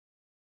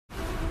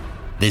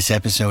This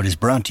episode is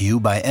brought to you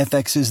by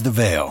FX's The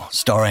Veil,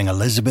 starring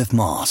Elizabeth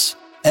Moss.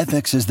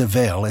 FX's The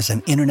Veil is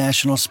an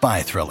international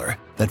spy thriller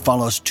that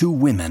follows two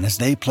women as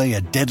they play a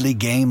deadly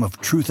game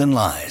of truth and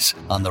lies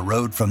on the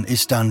road from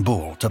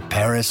Istanbul to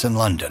Paris and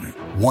London.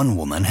 One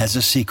woman has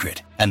a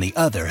secret, and the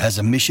other has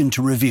a mission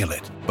to reveal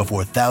it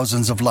before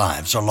thousands of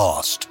lives are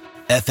lost.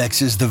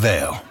 FX's The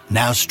Veil,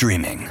 now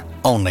streaming,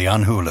 only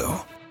on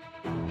Hulu.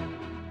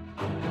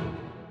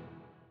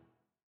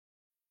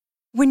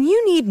 When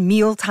you need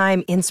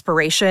mealtime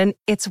inspiration,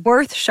 it's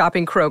worth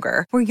shopping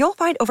Kroger, where you'll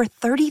find over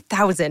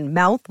 30,000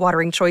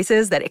 mouth-watering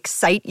choices that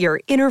excite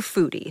your inner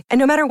foodie. And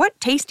no matter what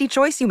tasty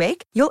choice you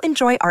make, you'll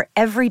enjoy our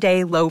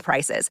everyday low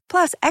prices,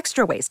 plus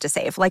extra ways to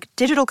save, like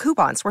digital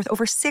coupons worth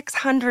over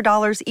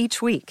 $600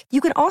 each week. You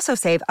can also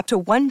save up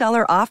to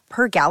 $1 off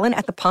per gallon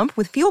at the pump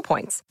with fuel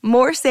points.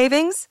 More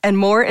savings and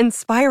more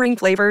inspiring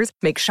flavors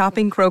make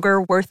shopping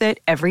Kroger worth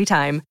it every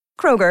time.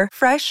 Kroger,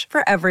 fresh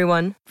for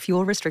everyone.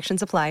 Fuel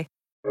restrictions apply.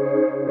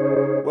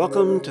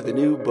 Welcome to the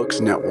New Books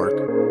Network.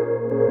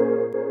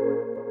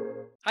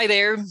 Hi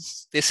there,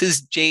 this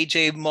is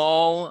JJ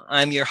Mull.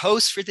 I'm your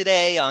host for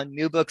today on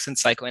New Books and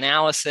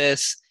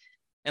Psychoanalysis,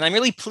 and I'm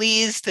really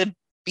pleased to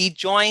be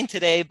joined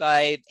today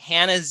by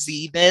Hannah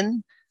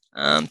Zeben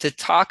to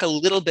talk a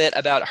little bit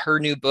about her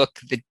new book,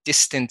 The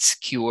Distance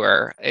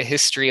Cure, A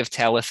History of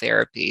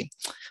Teletherapy.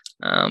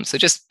 So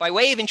just by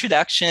way of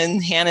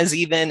introduction, Hannah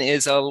Zeben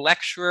is a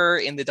lecturer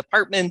in the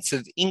departments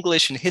of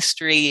English and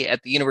History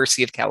at the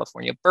University of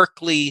California,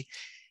 Berkeley,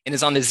 and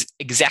is on the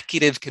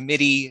executive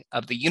committee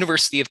of the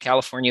University of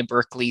California,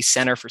 Berkeley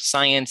Center for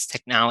Science,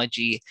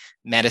 Technology,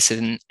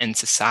 Medicine, and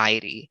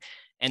Society,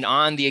 and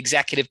on the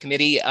executive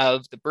committee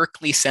of the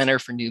Berkeley Center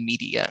for New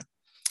Media.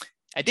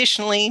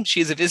 Additionally, she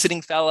is a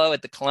visiting fellow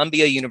at the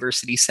Columbia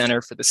University Center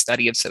for the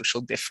Study of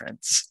Social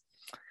Difference.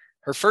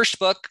 Her first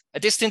book, A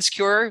Distance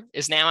Cure,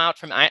 is now out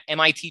from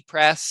MIT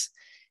Press,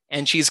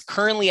 and she's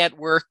currently at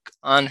work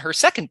on her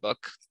second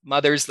book,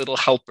 Mother's Little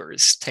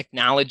Helpers,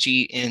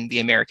 Technology in the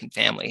American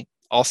Family,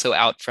 also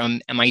out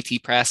from MIT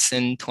Press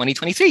in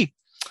 2023.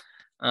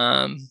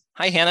 Hi,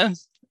 Hannah.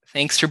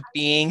 Thanks for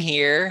being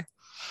here.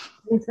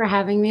 Thanks for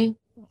having me.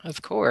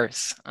 Of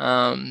course.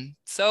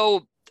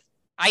 So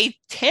I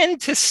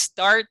tend to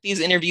start these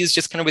interviews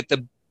just kind of with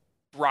the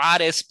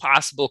broadest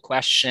possible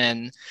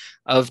question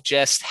of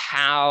just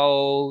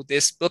how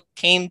this book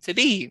came to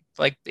be.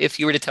 Like, if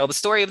you were to tell the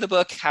story of the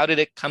book, how did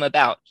it come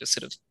about? Just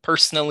sort of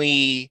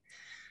personally,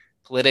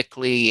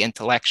 politically,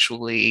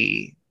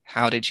 intellectually,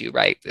 how did you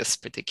write this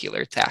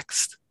particular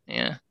text?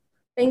 Yeah.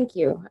 Thank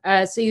you.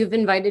 So you've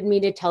invited me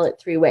to tell it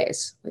three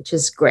ways, which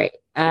is great.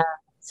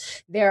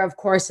 There, of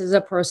course, is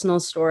a personal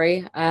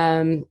story.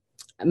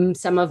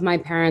 Some of my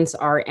parents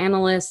are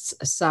analysts.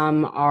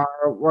 Some are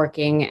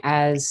working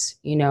as,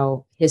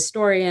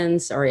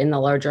 historians or in the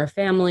larger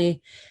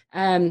family.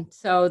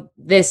 So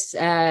this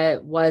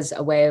was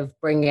a way of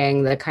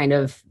bringing the kind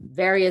of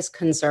various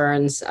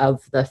concerns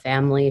of the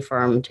family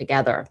firm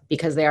together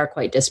because they are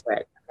quite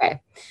disparate. Okay,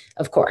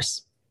 of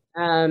course.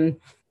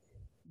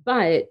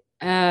 But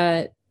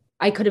I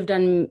could have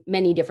done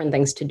many different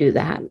things to do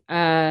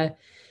that.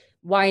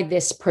 Why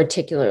this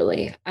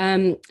particularly?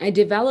 I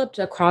developed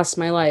across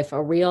my life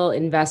a real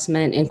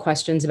investment in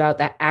questions about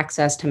the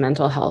access to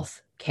mental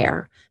health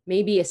care,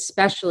 maybe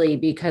especially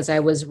because I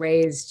was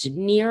raised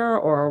near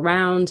or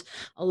around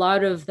a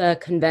lot of the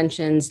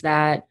conventions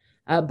that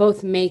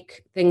both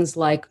make things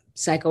like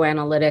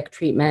psychoanalytic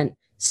treatment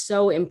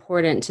so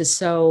important to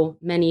so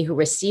many who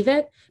receive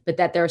it, but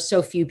that there are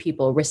so few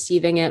people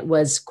receiving it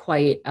was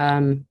quite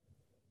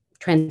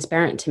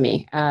transparent to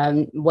me,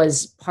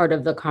 was part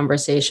of the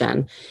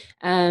conversation.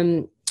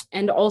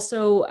 And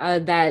also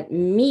that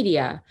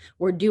media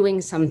were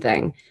doing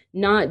something,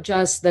 not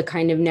just the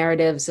kind of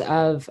narratives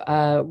of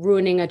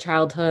ruining a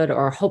childhood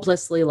or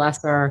hopelessly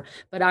lesser,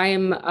 but I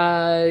am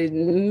a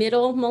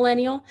middle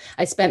millennial.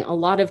 I spent a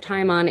lot of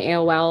time on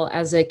AOL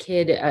as a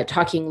kid,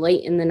 talking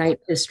late in the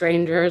night to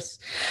strangers,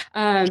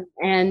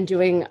 and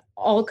doing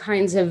all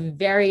kinds of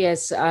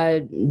various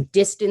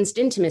distanced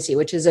intimacy,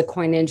 which is a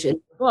coinage in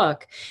the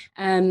book.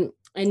 And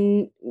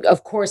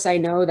of course, I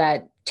know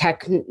that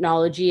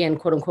technology and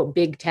quote unquote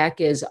big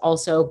tech is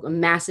also a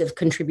massive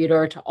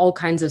contributor to all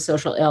kinds of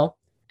social ill.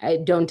 I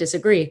don't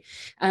disagree.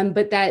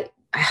 But that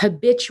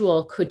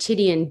habitual,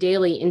 quotidian,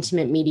 daily,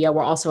 intimate media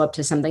were also up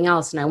to something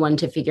else. And I wanted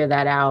to figure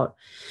that out,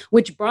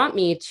 which brought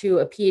me to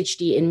a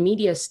PhD in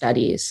media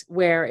studies,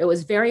 where it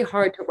was very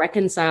hard to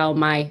reconcile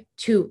my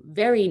two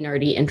very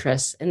nerdy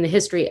interests in the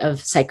history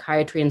of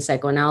psychiatry and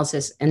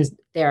psychoanalysis and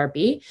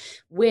therapy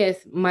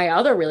with my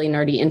other really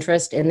nerdy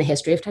interest in the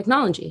history of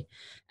technology.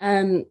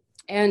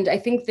 And I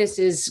think this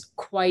is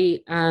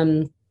quite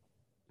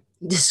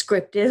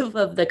descriptive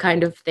of the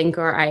kind of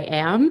thinker I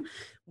am,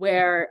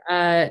 where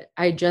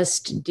I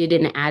just did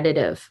an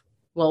additive.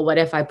 Well, what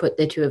if I put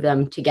the two of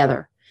them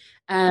together?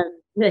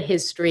 The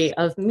history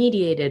of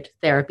mediated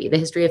therapy, the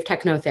history of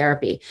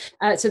technotherapy.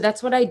 So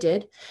that's what I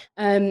did,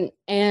 and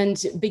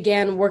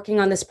began working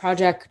on this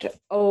project,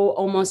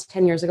 almost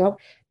 10 years ago.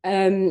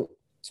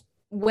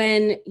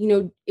 when,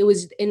 it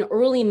was an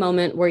early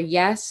moment where,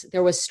 yes,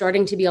 there was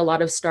starting to be a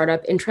lot of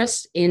startup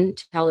interest in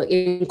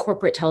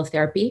corporate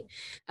teletherapy.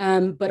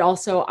 But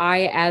also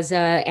I, as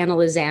Anna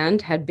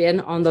Lizand, had been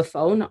on the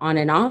phone on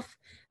and off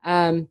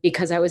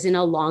because I was in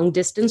a long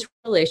distance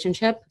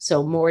relationship,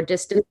 so more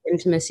distant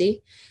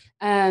intimacy.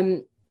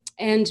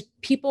 And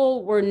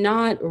people were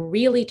not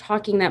really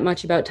talking that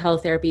much about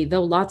teletherapy,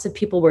 though lots of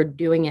people were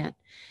doing it.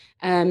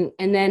 And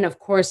then, of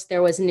course,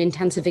 there was an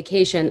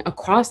intensification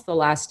across the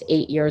last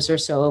 8 years or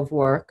so of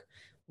work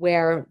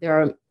where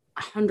there are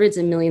hundreds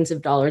of millions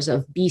of dollars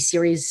of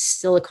B-series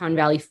Silicon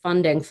Valley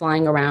funding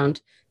flying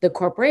around the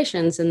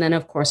corporations. And then,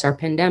 of course, our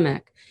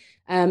pandemic.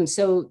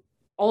 So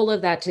all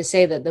of that to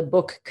say that the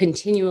book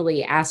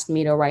continually asked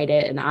me to write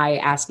it, and I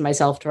asked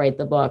myself to write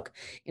the book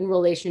in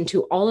relation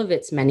to all of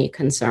its many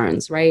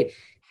concerns, right?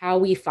 How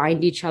we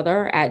find each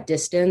other at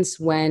distance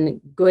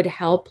when good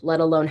help, let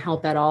alone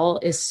help at all,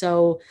 is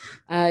so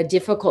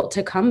difficult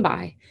to come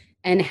by,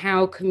 and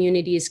how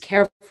communities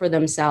care for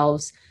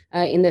themselves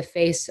in the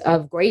face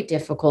of great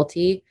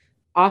difficulty,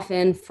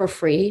 often for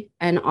free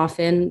and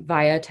often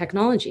via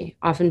technology,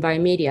 often via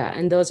media.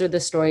 And those are the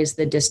stories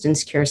that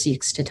Distance Cure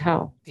seeks to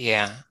tell.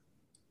 Yeah.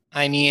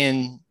 I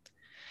mean,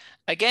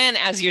 again,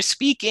 as you're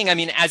speaking,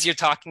 as you're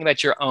talking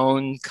about your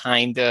own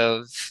kind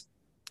of,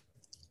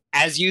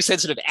 as you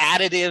said, sort of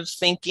additive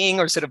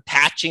thinking or sort of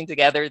patching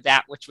together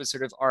that which was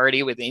sort of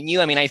already within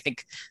you. I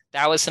think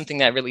that was something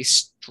that really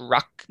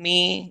struck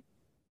me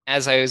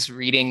as I was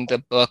reading the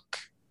book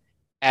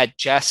at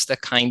just a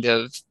kind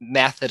of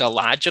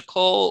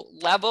methodological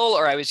level,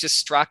 or I was just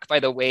struck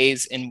by the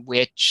ways in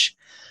which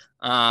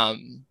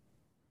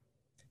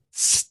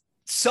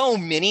so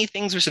many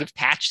things were sort of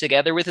patched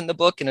together within the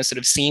book in a sort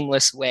of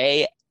seamless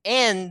way.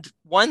 And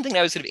one thing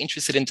I was sort of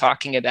interested in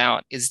talking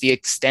about is the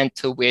extent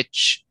to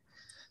which,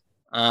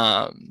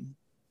 as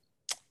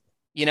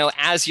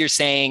you're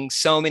saying,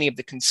 so many of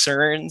the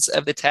concerns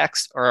of the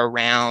text are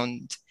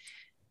around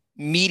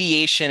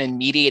mediation and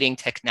mediating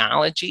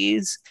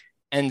technologies.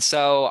 And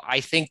so I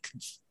think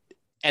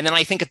at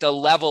the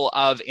level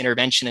of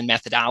intervention and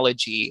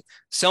methodology,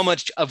 so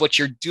much of what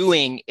you're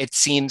doing, it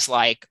seems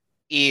like,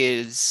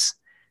 is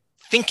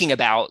thinking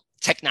about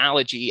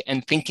technology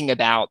and thinking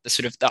about the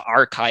sort of the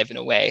archive in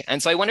a way.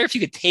 And so I wonder if you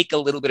could take a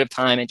little bit of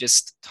time and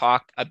just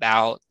talk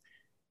about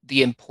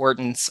the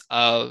importance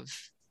of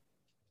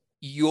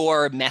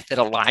your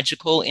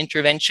methodological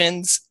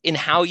interventions in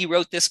how you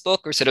wrote this book,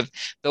 or sort of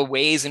the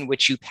ways in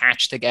which you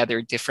patch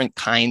together different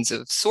kinds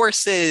of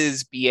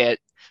sources, be it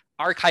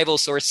archival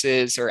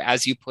sources, or,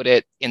 as you put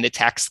it in the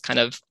text, kind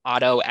of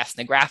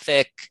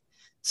autoethnographic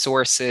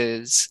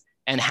sources,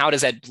 and how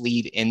does that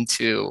bleed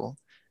into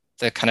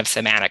the kind of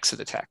semantics of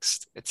the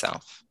text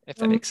itself, if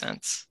that makes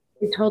sense.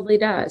 It totally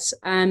does.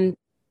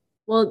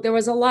 Well, there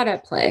was a lot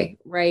at play,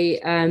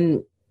 right?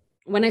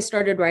 When I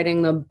started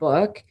writing the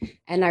book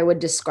and I would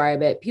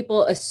describe it,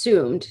 people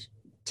assumed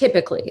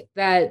typically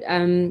that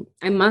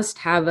I must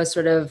have a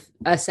sort of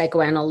a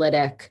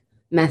psychoanalytic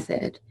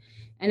method.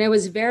 And it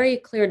was very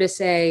clear to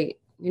say,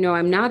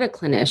 I'm not a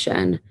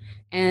clinician,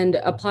 and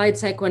applied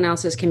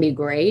psychoanalysis can be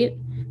great,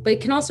 but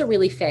it can also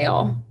really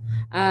fail.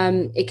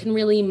 It can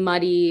really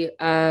muddy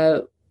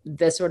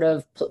the sort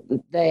of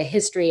the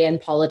history and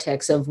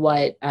politics of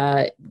what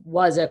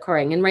was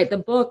occurring. And the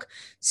book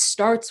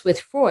starts with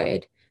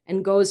Freud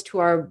and goes to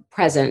our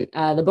present.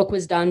 The book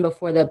was done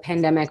before the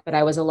pandemic, but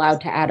I was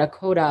allowed to add a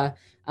coda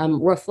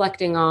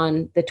reflecting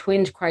on the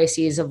twin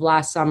crises of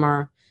last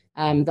summer,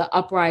 the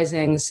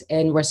uprisings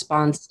in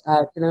response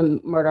to the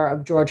murder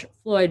of George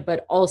Floyd,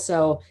 but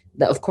also,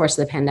 of course,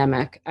 the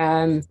pandemic,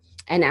 and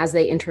as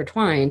they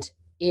intertwined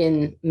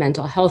in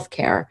mental health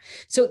care.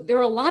 So there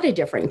are a lot of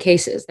different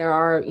cases. There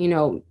are,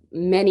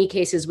 many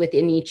cases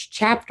within each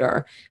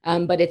chapter,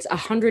 but it's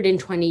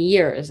 120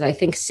 years, I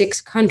think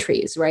 6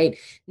 countries, right?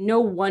 No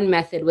one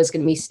method was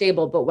going to be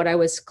stable. But what I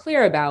was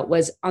clear about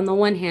was, on the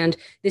one hand,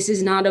 this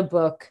is not a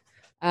book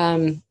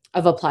of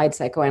applied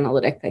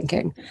psychoanalytic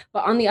thinking.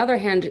 But on the other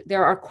hand,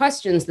 there are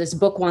questions this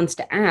book wants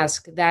to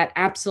ask that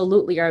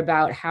absolutely are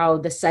about how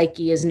the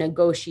psyche is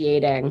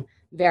negotiating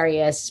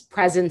various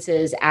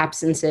presences,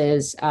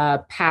 absences,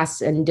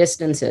 pasts, and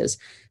distances.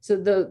 So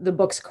the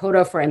book's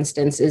coda, for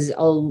instance, is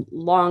a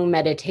long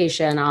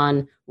meditation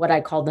on what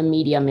I call the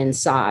medium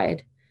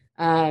inside,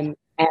 and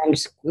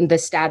the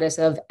status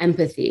of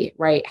empathy,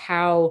 right?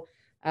 How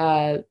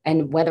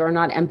and whether or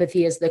not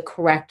empathy is the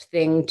correct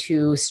thing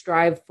to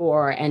strive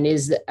for, and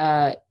is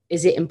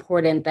it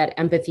important that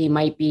empathy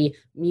might be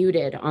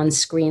muted on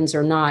screens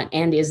or not,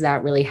 and is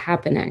that really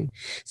happening?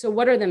 So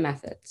what are the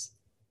methods?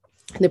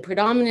 The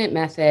predominant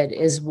method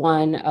is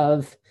one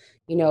of,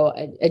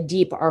 a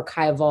deep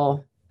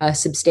archival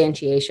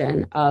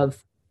substantiation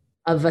of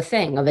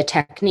a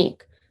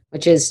technique,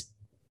 which is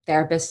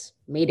therapists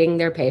meeting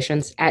their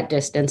patients at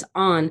distance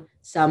on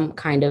some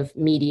kind of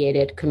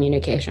mediated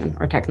communication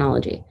or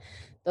technology.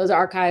 Those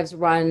archives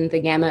run the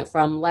gamut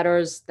from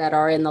letters that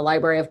are in the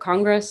Library of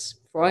Congress,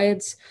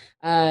 Freud's,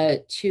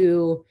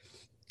 to,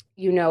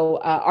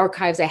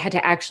 archives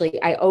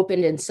I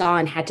opened and saw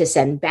and had to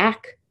send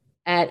back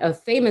at a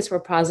famous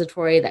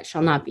repository that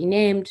shall not be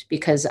named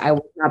because I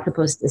was not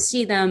supposed to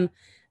see them,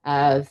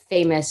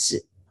 famous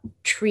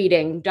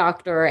treating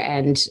doctor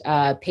and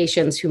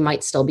patients who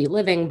might still be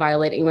living,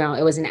 violating,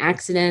 it was an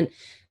accident.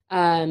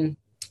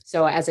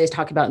 So as I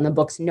talk about in the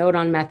book's note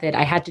on method,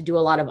 I had to do a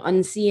lot of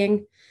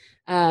unseeing,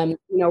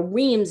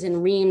 reams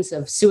and reams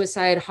of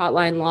suicide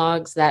hotline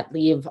logs that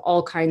leave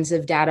all kinds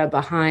of data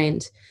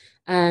behind.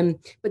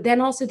 But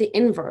then also the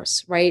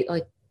inverse, right?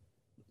 Like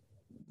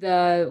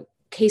the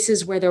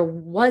cases where there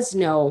was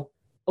no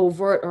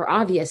overt or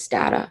obvious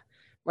data,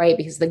 right?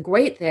 Because the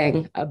great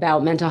thing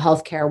about mental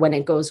health care when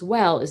it goes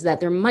well is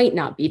that there might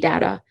not be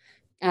data,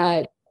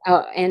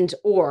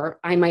 or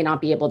I might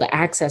not be able to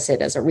access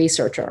it as a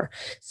researcher.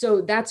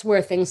 So that's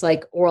where things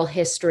like oral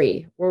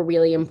history were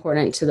really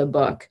important to the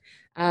book.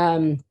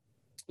 A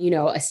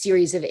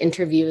series of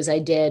interviews I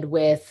did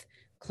with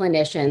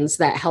clinicians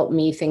that helped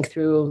me think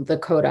through the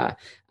coda,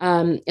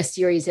 a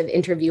series of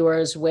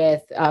interviewers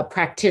with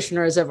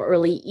practitioners of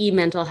early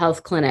mental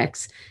health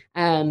clinics.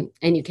 And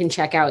you can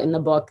check out in the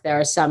book, there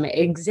are some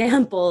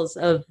examples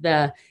of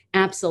the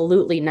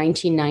absolutely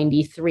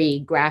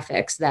 1993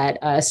 graphics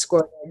that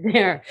scored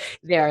their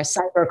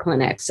cyber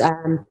clinics,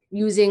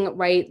 using,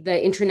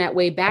 the Internet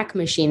Way Back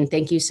machine.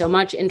 Thank you so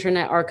much,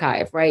 Internet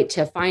Archive,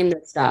 to find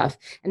the stuff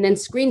and then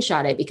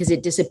screenshot it because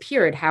it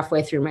disappeared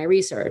halfway through my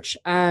research.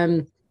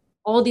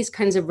 All these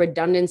kinds of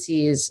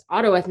redundancies,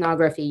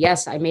 autoethnography.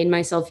 Yes, I made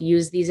myself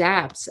use these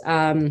apps,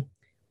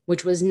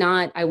 which was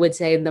not, I would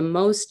say, the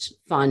most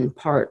fun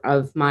part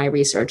of my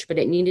research, but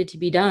it needed to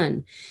be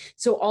done.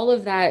 So all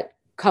of that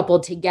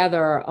coupled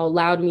together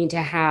allowed me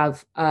to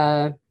have,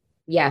 many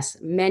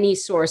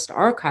sourced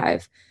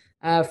archive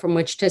from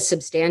which to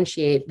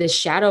substantiate this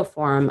shadow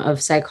form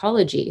of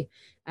psychology,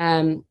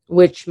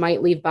 which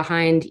might leave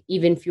behind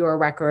even fewer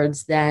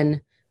records than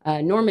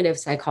normative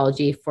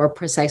psychology for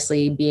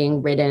precisely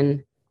being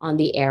written on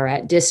the air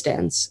at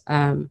distance,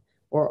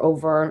 or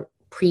over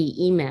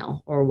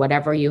pre-email or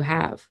whatever you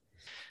have.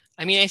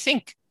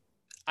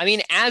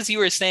 As you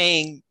were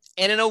saying,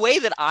 and in a way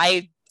that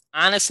I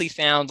honestly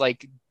found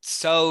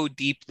so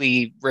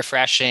deeply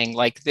refreshing,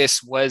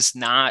 this was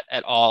not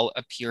at all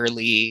a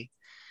purely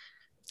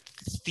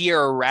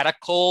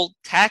theoretical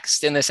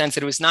text, in the sense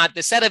that it was not,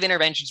 the set of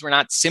interventions were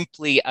not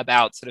simply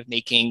about sort of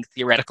making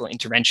theoretical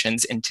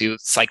interventions into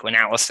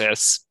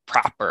psychoanalysis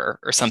proper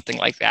or something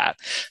like that.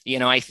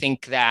 I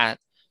think that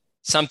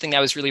something that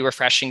was really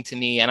refreshing to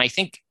me, and I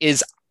think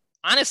is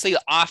honestly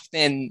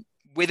often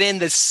within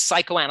the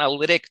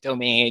psychoanalytic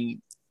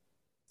domain,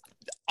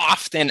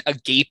 often a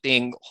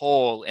gaping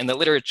hole in the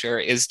literature,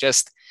 is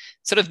just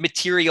sort of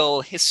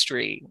material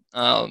history,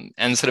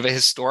 and sort of a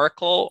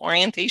historical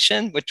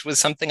orientation, which was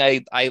something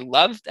I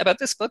loved about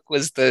this book,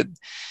 was the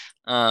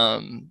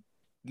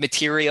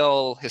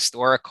material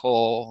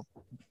historical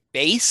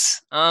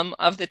base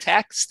of the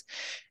text.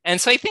 And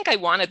so I think I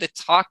wanted to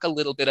talk a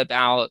little bit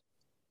about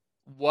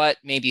what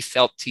maybe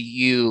felt to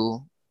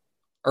you,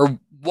 or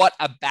what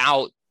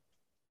about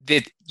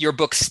your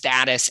book's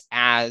status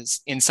as,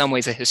 in some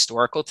ways, a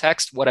historical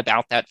text, what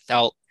about that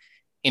felt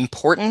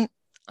important?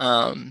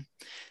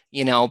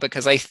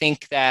 Because I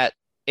think that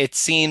it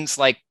seems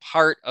like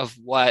part of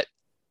what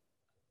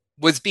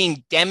was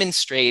being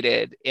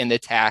demonstrated in the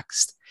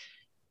text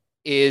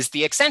is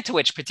the extent to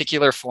which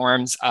particular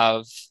forms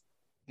of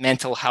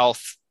mental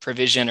health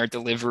provision or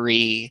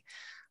delivery,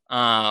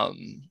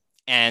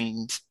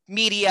 and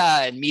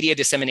media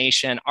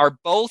dissemination are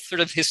both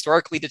sort of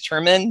historically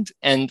determined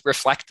and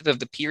reflective of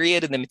the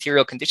period and the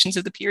material conditions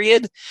of the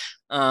period.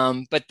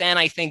 But then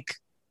I think,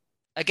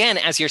 again,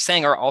 as you're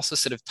saying, are also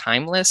sort of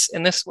timeless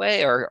in this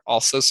way, or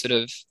also sort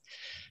of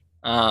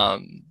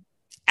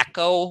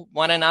echo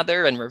one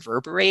another and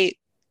reverberate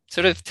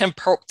sort of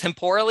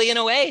temporally in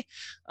a way.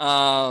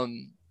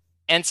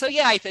 And so,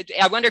 I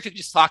wonder if you could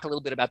just talk a little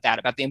bit about that,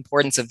 about the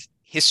importance of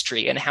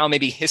history and how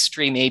maybe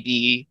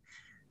history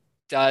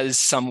does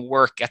some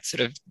work at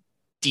sort of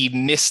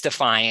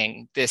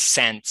demystifying this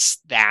sense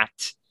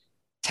that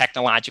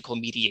technological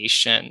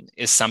mediation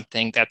is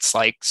something that's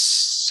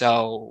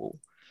so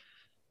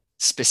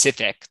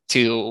specific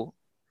to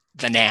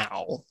the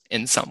now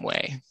in some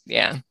way.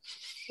 Yeah.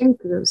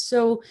 Thank you.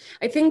 So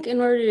I think in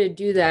order to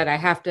do that, I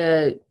have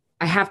to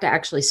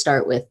actually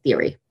start with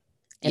theory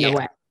in a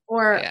way,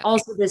 or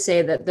also to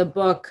say that the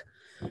book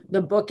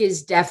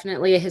is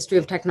definitely a history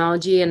of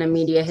technology and a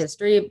media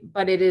history,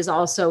 but it is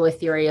also a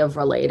theory of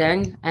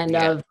relating and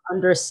of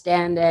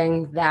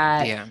understanding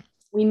that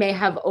we may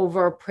have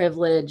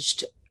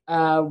overprivileged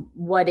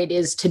what it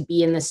is to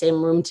be in the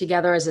same room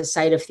together as a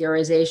site of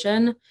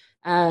theorization.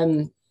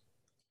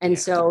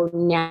 So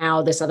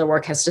now this other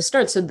work has to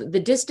start. So the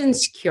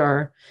distance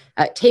cure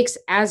takes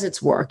as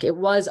its work, it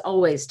was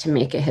always to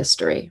make a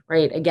history,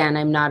 right? Again,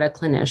 I'm not a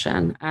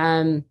clinician.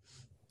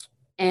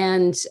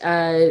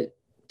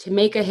 To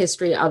make a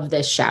history of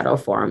this shadow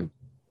form,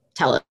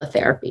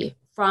 teletherapy,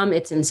 from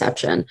its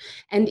inception.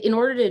 And in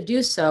order to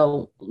do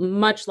so,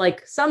 much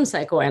like some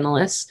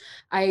psychoanalysts,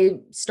 I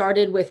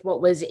started with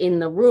what was in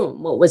the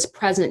room, what was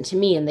present to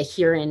me in the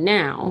here and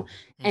now,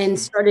 and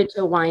started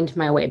to wind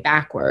my way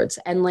backwards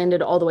and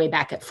landed all the way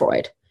back at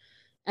Freud.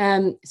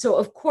 So,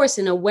 of course,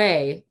 in a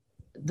way,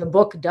 the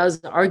book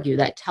does argue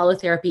that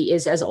teletherapy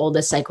is as old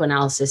as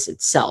psychoanalysis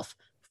itself.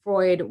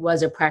 Freud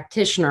was a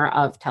practitioner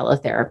of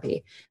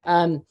teletherapy.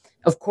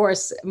 Of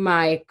course,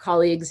 my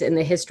colleagues in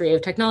the history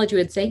of technology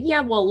would say,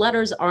 yeah, well,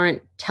 letters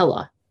aren't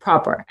tele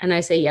proper. And I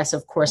say, yes,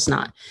 of course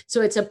not.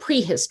 So it's a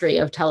prehistory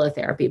of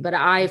teletherapy. But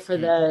I, for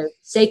the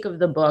sake of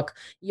the book,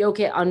 yoke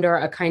it under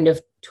a kind of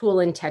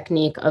tool and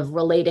technique of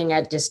relating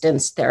at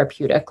distance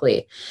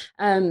therapeutically.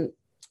 And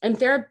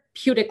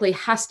therapeutically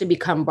has to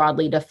become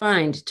broadly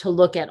defined to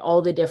look at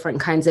all the different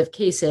kinds of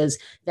cases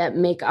that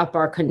make up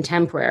our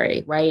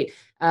contemporary, right?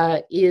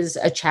 Is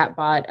a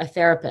chatbot a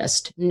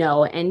therapist?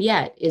 No, and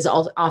yet is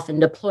often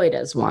deployed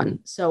as one.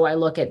 So I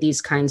look at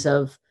these kinds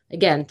of,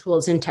 again,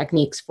 tools and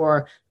techniques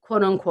for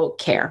quote unquote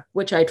care,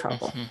 which I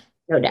trouble,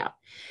 no doubt.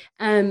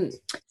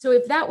 So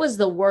if that was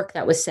the work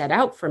that was set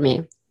out for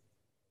me,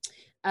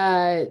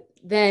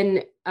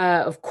 then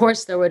of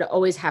course, there would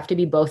always have to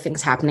be both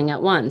things happening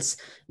at once,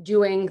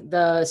 doing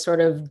the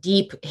sort of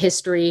deep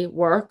history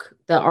work,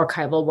 the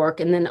archival work,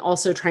 and then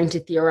also trying to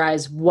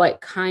theorize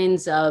what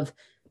kinds of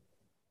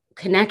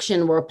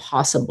connection were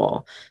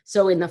possible.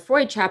 So in the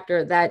Freud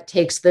chapter, that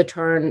takes the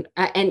turn,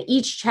 and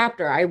each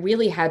chapter, I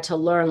really had to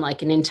learn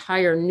like an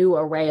entire new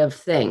array of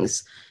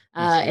things,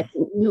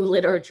 new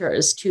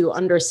literatures to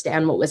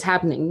understand what was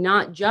happening,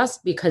 not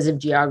just because of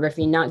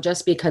geography, not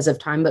just because of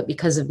time, but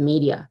because of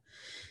media.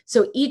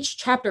 So each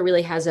chapter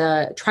really has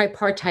a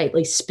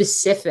tripartitely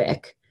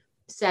specific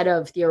set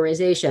of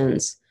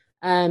theorizations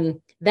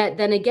that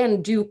then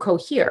again do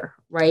cohere,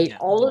 right? Yeah.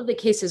 All of the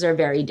cases are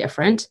very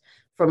different.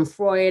 From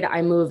Freud,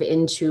 I move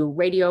into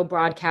radio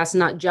broadcasts,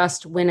 not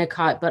just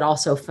Winnicott, but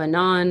also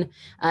Fanon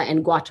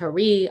and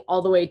Guattari,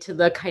 all the way to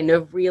the kind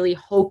of really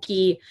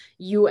hokey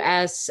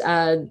US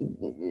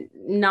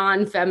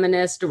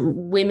non-feminist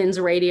women's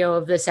radio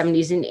of the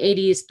 70s and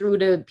 80s, through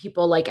to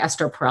people like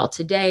Esther Perel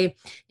today.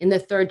 In the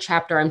third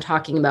chapter, I'm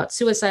talking about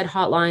suicide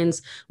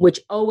hotlines, which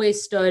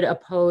always stood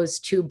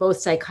opposed to both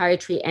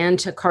psychiatry and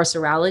to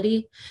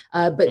carcerality.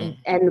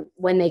 And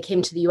when they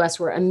came to the US,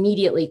 were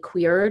immediately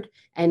queered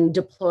and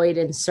deployed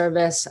in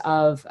service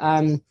of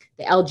the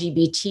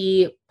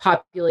LGBT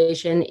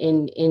population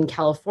in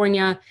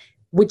California,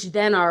 which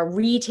then are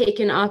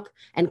retaken up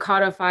and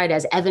codified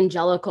as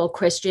evangelical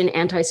Christian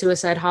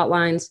anti-suicide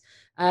hotlines.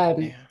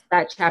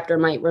 That chapter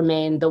might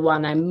remain the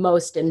one I'm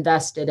most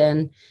invested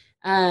in,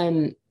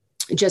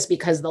 just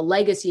because the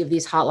legacy of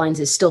these hotlines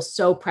is still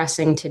so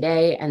pressing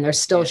today, and they're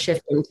still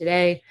shifting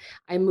today.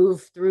 I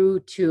move through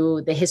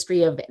to the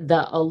history of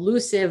the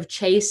elusive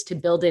chase to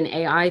build an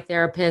AI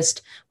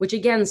therapist, which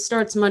again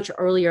starts much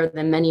earlier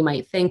than many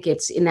might think.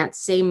 It's in that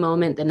same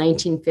moment, the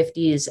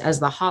 1950s, as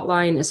the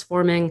hotline is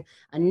forming,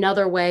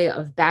 another way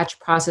of batch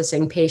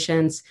processing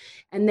patients,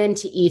 and then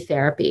to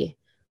e-therapy,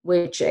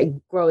 which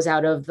grows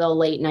out of the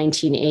late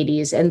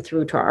 1980s and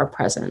through to our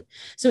present.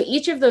 So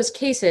each of those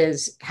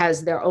cases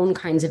has their own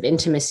kinds of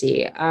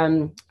intimacy.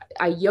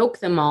 I yoke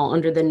them all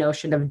under the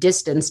notion of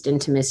distanced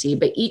intimacy,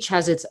 but each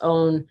has its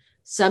own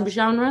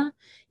subgenre.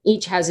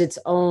 Each has its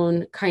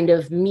own kind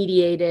of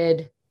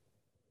mediated,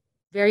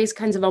 various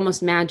kinds of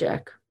almost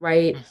magic,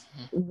 right?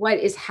 What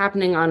is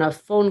happening on a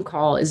phone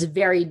call is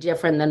very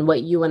different than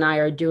what you and I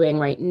are doing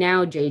right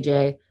now,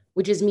 JJ,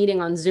 which is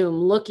meeting on Zoom,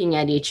 looking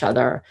at each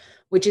other,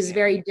 which is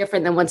very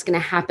different than what's going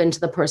to happen to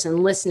the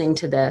person listening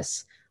to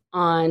this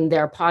on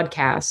their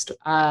podcast.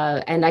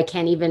 And I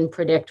can't even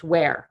predict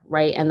where,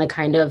 right? And the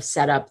kind of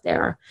setup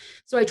there.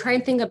 So I try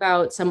and think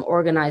about some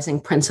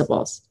organizing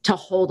principles to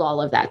hold all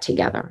of that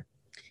together.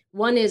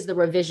 One is the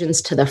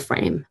revisions to the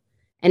frame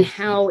and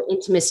how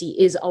intimacy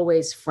is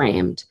always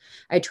framed.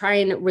 I try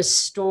and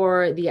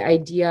restore the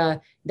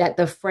idea that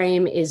the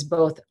frame is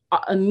both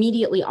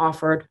immediately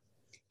offered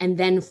and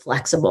then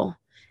flexible.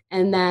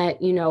 And that,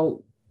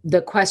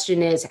 the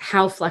question is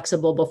how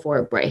flexible before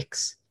it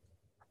breaks.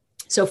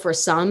 So for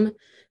some,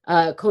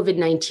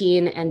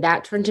 COVID-19 and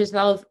that turn to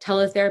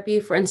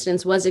teletherapy, for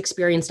instance, was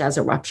experienced as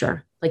a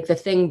rupture, like the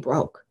thing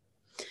broke.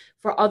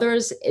 For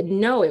others,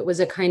 no, it was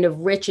a kind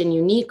of rich and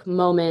unique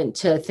moment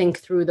to think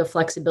through the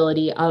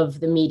flexibility of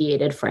the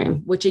mediated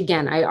frame, which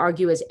again, I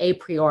argue is a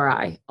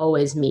priori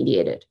always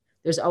mediated.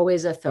 There's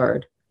always a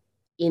third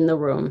in the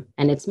room,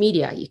 and it's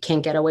media. You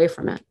can't get away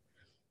from it.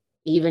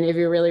 Even if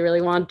you really,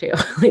 really want to,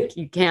 like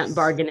you can't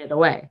bargain it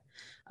away.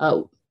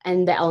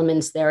 And the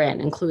elements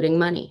therein, including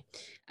money.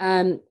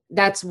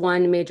 That's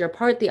one major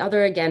part. The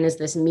other, again, is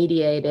this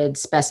mediated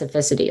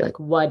specificity. Like,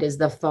 what is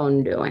the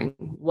phone doing?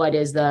 What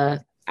is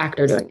the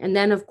actor doing? And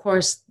then, of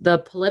course, the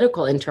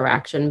political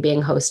interaction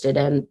being hosted.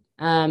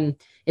 And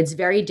it's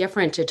very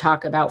different to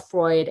talk about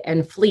Freud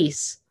and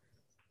Fliess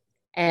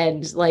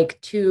and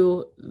like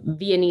two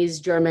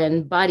Viennese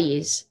German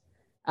buddies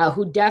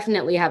who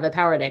definitely have a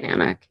power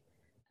dynamic.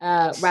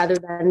 Rather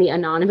than the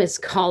anonymous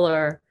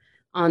caller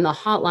on the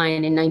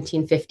hotline in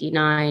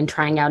 1959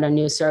 trying out a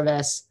new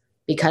service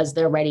because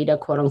they're ready to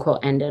quote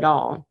unquote end it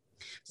all.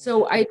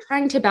 So I'm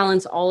trying to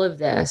balance all of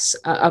this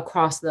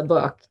across the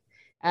book,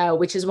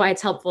 which is why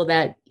it's helpful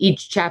that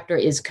each chapter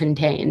is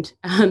contained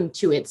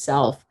to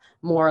itself,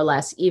 more or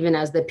less, even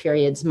as the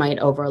periods might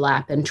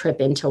overlap and trip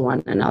into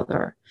one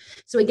another.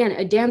 So again,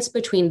 a dance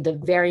between the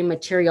very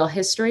material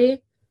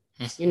history,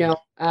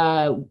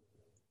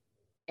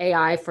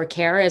 AI for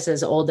care is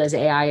as old as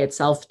AI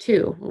itself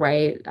too,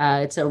 right?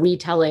 It's a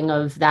retelling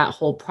of that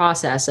whole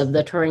process of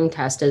the Turing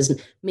test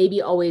as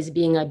maybe always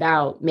being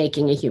about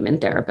making a human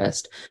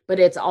therapist,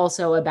 but it's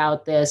also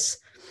about this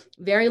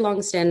very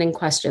long-standing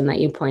question that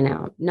you point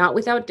out, not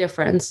without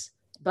difference,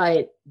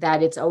 but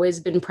that it's always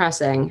been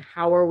pressing.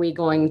 How are we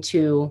going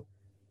to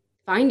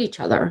find each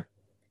other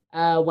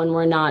when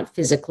we're not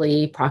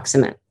physically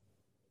proximate?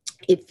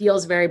 It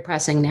feels very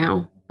pressing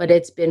now, but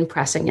it's been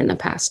pressing in the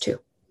past too.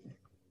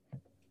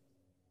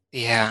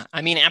 Yeah,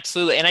 I mean,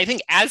 absolutely. And I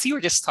think as you were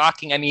just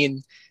talking, I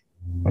mean,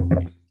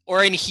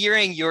 or in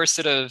hearing your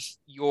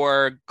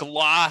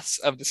gloss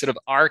of the sort of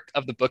arc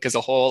of the book as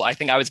a whole, I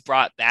think I was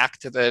brought back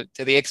to the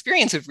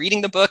experience of reading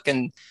the book.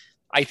 And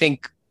I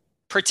think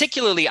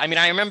particularly, I mean,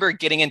 I remember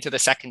getting into the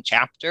second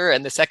chapter,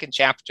 and the second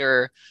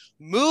chapter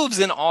moves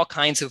in all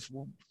kinds of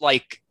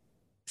like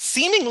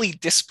seemingly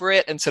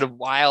disparate and sort of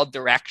wild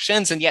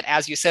directions. And yet,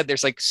 as you said,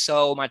 there's like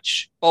so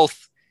much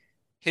both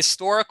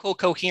historical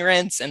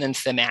coherence and then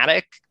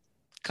thematic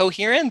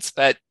coherence.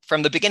 But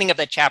from the beginning of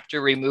that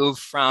chapter, we move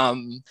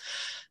from,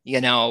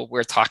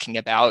 we're talking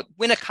about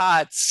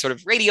Winnicott's sort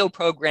of radio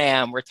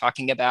program. We're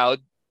talking about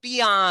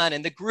Bion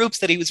and the groups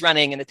that he was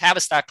running in the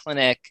Tavistock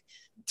Clinic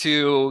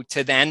to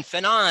then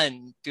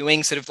Fanon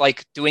doing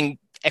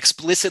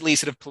explicitly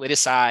sort of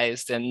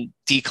politicized and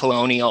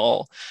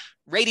decolonial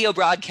radio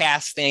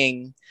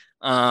broadcasting.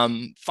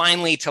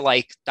 Finally to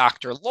like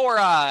Dr.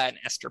 Laura and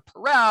Esther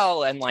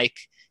Perel and like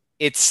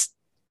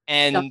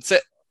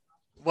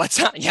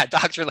what's up? Yeah,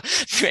 Dr.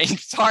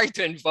 It's hard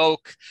to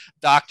invoke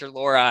Dr.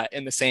 Laura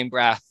in the same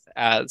breath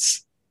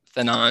as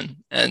Fanon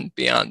and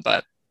Bion,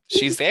 but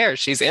she's there.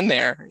 She's in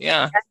there.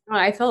 Yeah.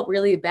 I felt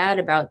really bad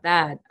about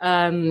that.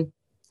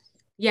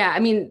 Yeah, I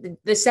mean,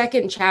 the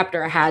second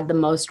chapter had the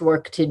most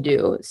work to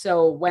do.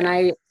 So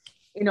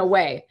in a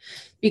way,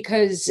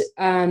 because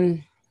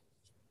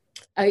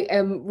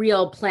a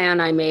real plan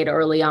I made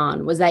early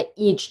on was that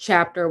each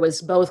chapter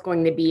was both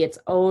going to be its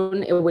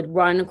own, it would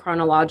run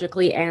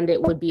chronologically, and it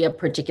would be a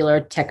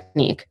particular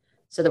technique.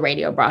 So the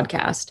radio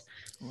broadcast.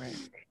 Right.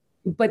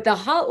 But the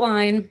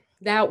hotline,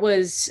 that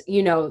was,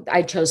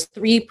 I chose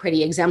 3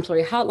 pretty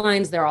exemplary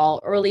hotlines. They're all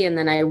early. And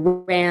then I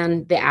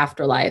ran the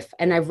afterlife.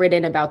 And I've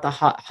written about the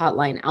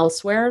hotline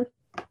elsewhere.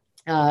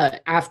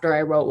 After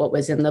I wrote what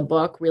was in the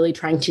book, really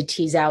trying to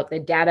tease out the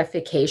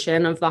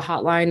datification of the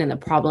hotline and the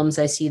problems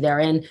I see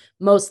therein,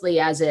 mostly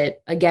as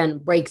it, again,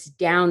 breaks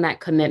down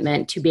that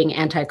commitment to being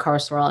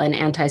anti-carceral and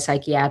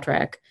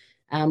anti-psychiatric,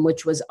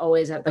 which was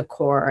always at the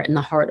core and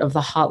the heart of the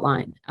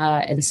hotline,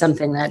 and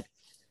something that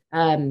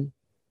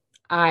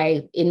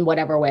I, in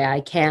whatever way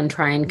I can,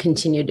 try and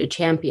continue to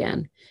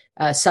champion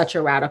such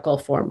a radical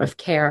form of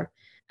care.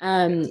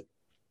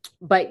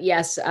 But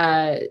yes,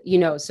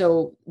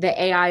 so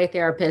the AI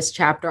therapist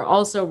chapter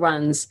also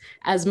runs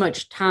as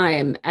much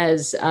time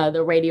as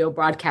the radio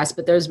broadcast,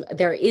 but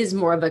there is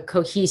more of a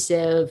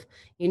cohesive,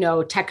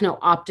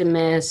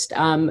 techno-optimist,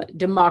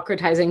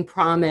 democratizing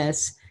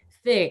promise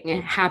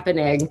thing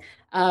happening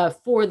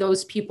for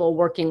those people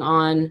working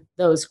on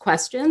those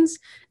questions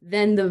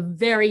than the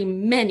very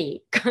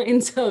many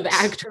kinds of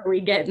actor we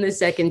get in the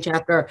second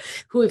chapter,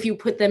 who, if you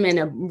put them in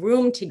a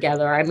room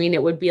together, I mean,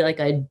 it would be like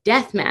a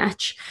death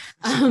match.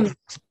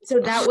 So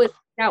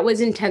that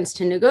was intense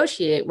to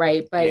negotiate,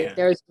 right? But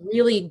there's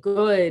really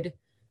good,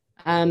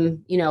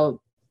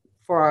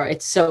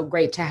 it's so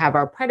great to have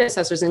our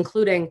predecessors,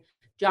 including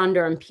John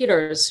Durham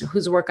Peters,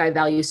 whose work I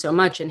value so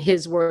much, and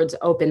his words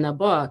open the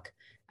book.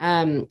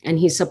 And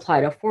he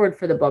supplied a foreword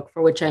for the book,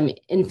 for which I'm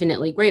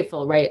infinitely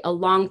grateful, right? A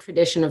long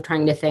tradition of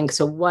trying to think,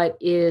 so what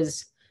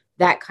is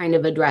that kind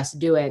of address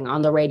doing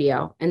on the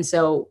radio? And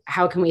so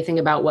how can we think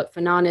about what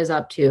Fanon is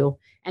up to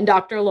and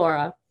Dr.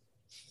 Laura,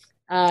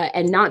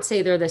 and not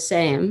say they're the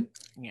same,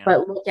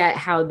 but look at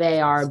how they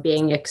are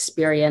being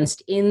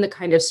experienced in the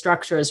kind of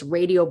structures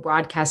radio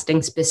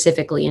broadcasting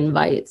specifically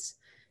invites,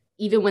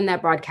 even when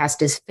that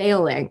broadcast is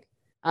failing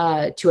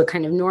to a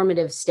kind of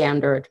normative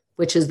standard,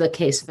 which is the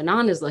case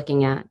Fanon is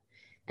looking at.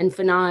 And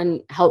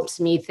Fanon helps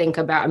me think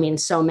about,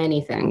 so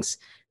many things,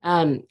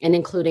 and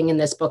including in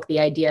this book, the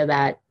idea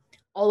that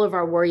all of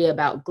our worry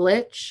about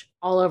glitch,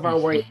 all of our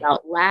worry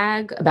about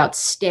lag, about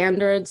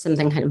standards,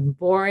 something kind of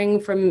boring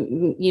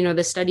from,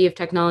 the study of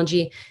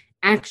technology,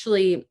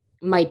 actually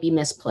might be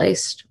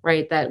misplaced,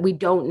 right? That we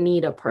don't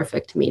need a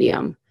perfect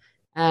medium,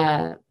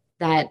 that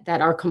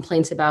our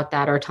complaints about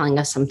that are telling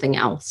us something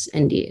else,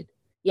 indeed.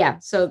 Yeah,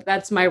 so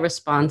that's my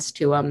response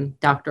to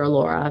Dr.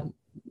 Laura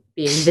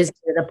being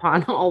visited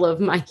upon all of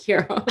my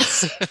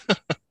heroes.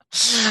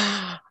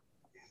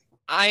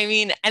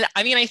 I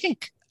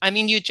think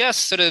you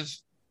just sort of,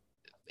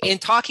 in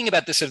talking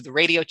about this sort of the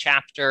radio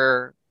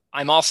chapter,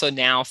 I'm also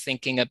now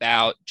thinking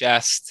about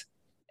just,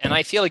 and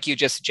I feel like you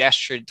just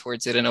gestured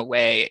towards it in a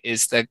way,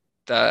 is the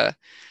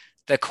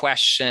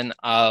question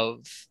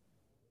of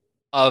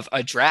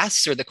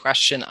address, or the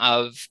question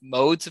of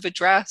modes of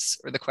address,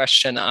 or the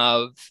question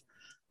of,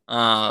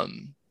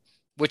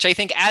 which I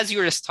think as you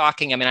were just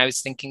talking, I mean, I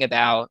was thinking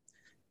about,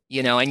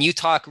 and you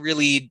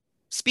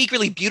speak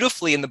really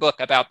beautifully in the book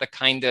about the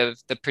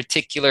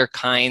particular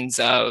kinds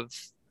of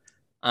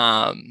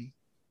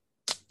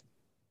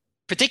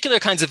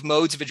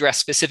modes of address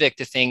specific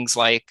to things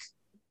like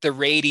the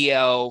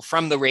radio,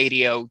 from the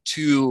radio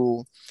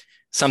to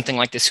something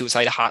like the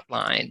suicide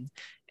hotline,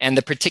 and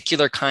the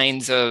particular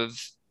kinds of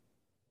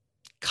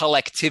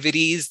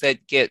collectivities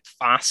that get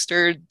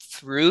fostered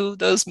through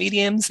those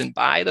mediums and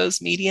by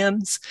those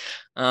mediums.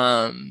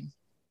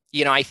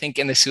 I think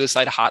in the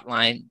suicide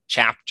hotline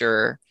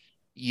chapter,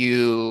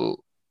 you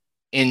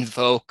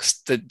invoke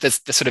the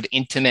sort of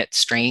intimate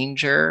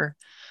stranger,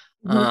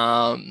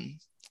 and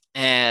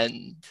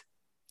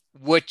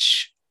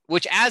which,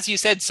 as you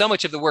said, so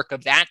much of the work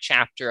of that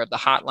chapter, of the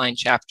hotline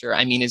chapter,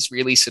 I mean, is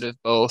really sort of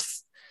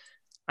both,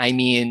 I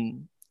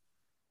mean,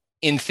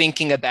 in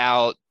thinking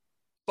about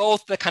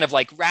both the kind of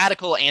like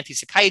radical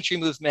anti-psychiatry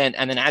movement,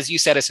 and then, as you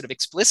said, a sort of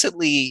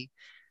explicitly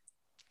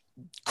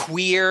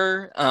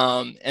queer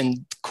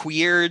and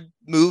queered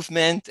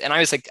movement. And I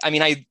was like, I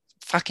mean, I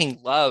fucking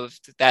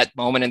loved that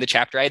moment in the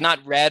chapter. I had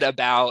not read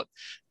about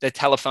the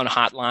telephone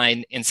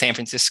hotline in San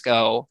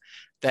Francisco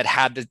that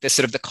had this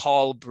sort of the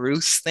call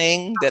Bruce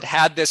thing, that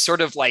had this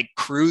sort of like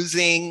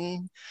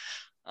cruising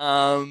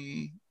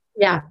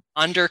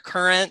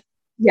undercurrent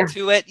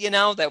to it,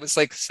 that was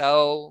like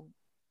so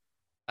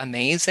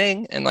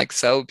amazing and like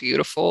so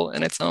beautiful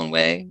in its own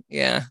way.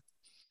 Yeah.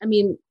 I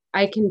mean,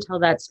 I can tell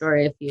that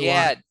story if you want.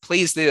 Yeah,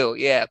 please do.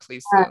 Yeah,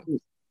 please do.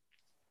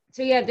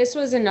 So this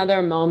was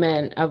another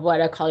moment of what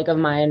a colleague of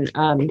mine,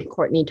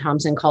 Courtney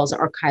Thompson, calls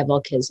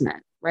archival kismet,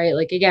 right?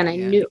 Like, again, I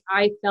knew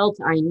I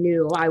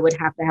would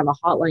have to have a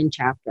hotline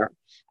chapter.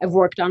 I've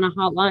worked on a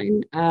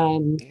hotline,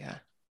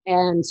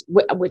 and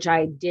which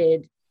I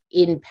did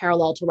in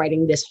parallel to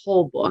writing this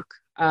whole book,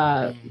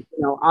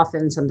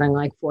 often something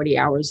like 40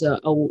 hours a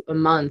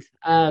month,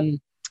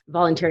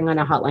 volunteering on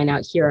a hotline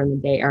out here in the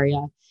Bay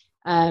Area,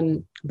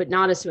 but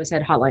not a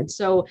suicide hotline.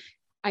 So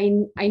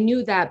I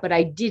knew that, but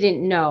I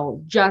didn't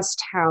know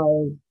just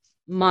how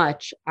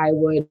much I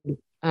would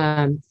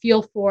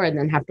feel for, and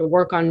then have to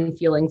work on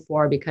feeling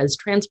for, because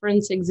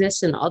transference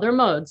exists in other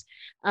modes,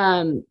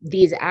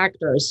 these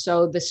actors.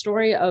 So the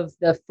story of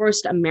the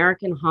first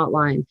American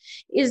hotline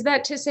is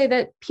that to say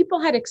that people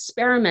had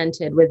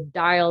experimented with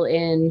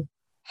dial-in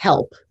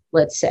help,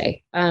 let's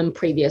say,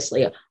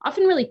 previously,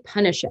 often really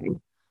punishing,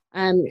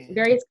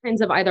 various kinds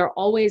of either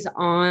always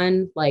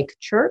on like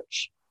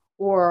church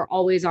or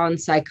always on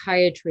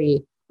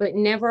psychiatry, but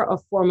never a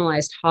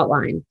formalized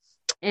hotline.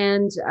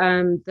 And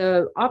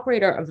the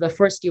operator of the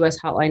first US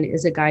hotline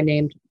is a guy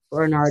named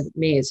Bernard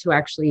Mays, who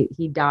actually,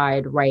 he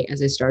died right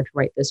as I started to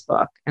write this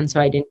book. And so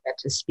I didn't get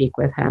to speak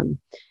with him,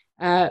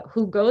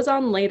 who goes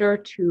on later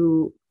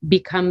to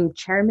become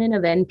chairman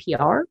of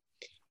NPR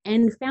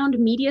and found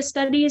media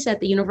studies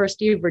at the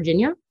University of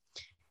Virginia.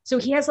 So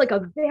he has like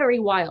a very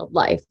wild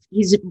life.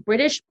 He's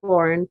British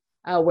born,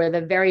 where the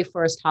very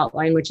first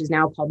hotline, which is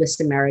now called the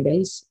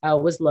Samaritans,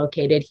 was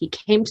located. He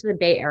came to the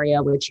Bay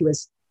Area, which he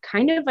was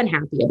kind of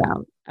unhappy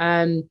about,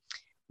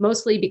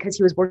 mostly because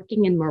he was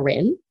working in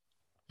Marin,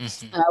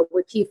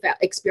 which he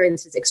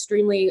experienced as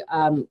extremely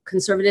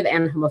conservative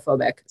and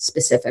homophobic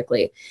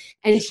specifically.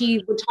 And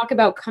he would talk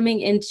about coming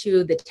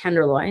into the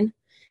Tenderloin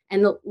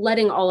and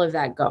letting all of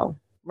that go,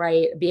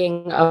 right?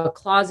 Being a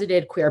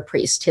closeted queer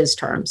priest, his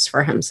terms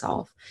for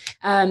himself.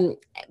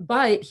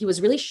 But he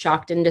was really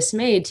shocked and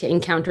dismayed to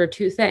encounter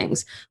two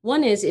things.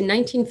 One is in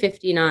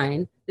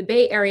 1959, the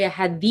Bay Area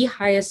had the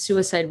highest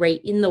suicide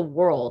rate in the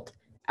world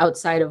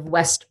outside of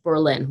West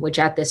Berlin, which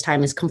at this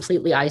time is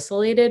completely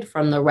isolated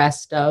from the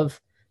rest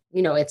of,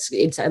 it's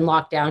in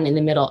lockdown in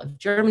the middle of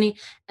Germany.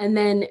 And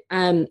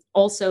then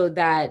also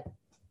that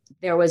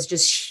there was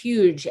just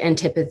huge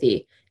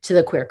antipathy to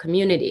the queer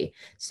community.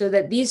 So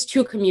that these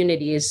two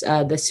communities,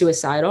 the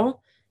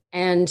suicidal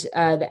and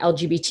the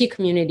LGBT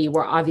community,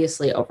 were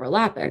obviously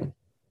overlapping.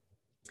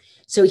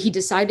 So he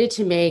decided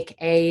to make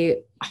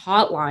a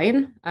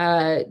hotline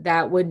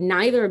that would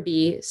neither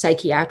be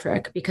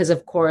psychiatric, because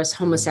of course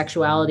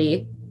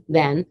homosexuality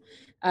then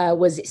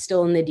was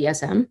still in the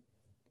DSM,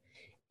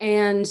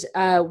 and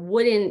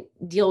wouldn't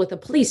deal with the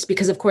police,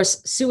 because of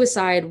course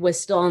suicide was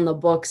still on the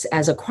books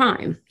as a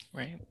crime.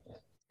 Right.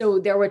 So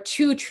there were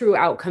two true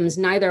outcomes,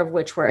 neither of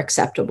which were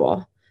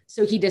acceptable.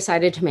 So he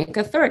decided to make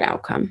a third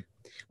outcome,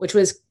 which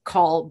was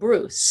call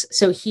Bruce.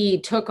 So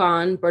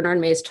Bernard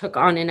Mays took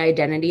on an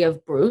identity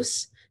of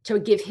Bruce to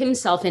give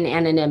himself an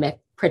anonymic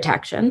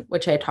protection,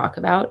 which I talk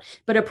about,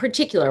 but a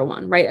particular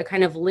one, right? A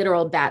kind of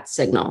literal bat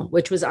signal,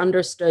 which was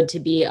understood to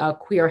be a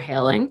queer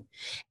hailing.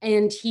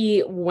 And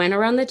he went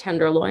around the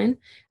Tenderloin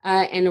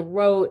and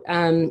wrote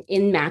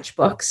in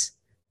matchbooks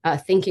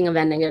thinking of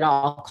ending it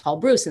all, call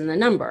Bruce and the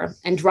number,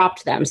 and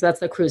dropped them. So that's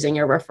the cruising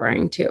you're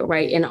referring to,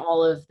 right? In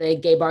all of the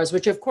gay bars,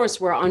 which of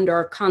course were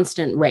under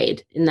constant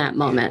raid in that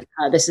moment.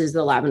 This is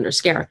the Lavender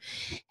Scare.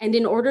 And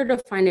in order to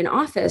find an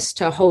office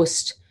to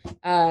host,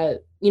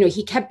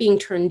 he kept being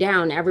turned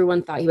down.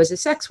 Everyone thought he was a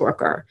sex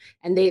worker,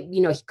 and they,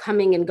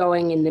 coming and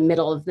going in the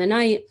middle of the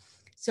night.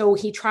 So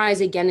he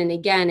tries again and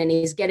again, and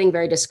he's getting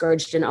very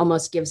discouraged and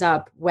almost gives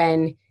up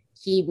when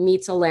he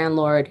meets a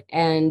landlord,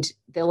 and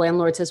the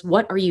landlord says,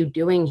 "What are you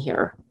doing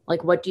here?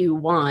 Like, what do you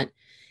want?"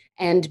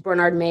 And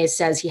Bernard Mays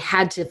says he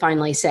had to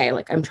finally say,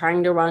 like, "I'm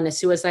trying to run a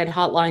suicide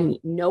hotline.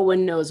 No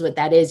one knows what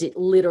that is. It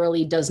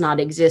literally does not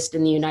exist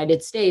in the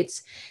United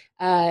States."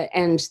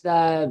 And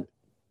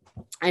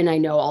I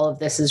know all of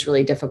this is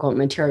really difficult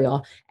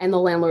material. And the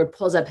landlord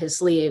pulls up his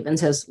sleeve and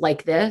says,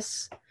 "Like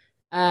this,"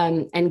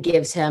 and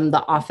gives him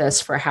the office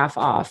for half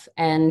off.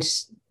 And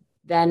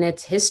then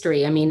it's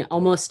history. I mean,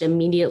 almost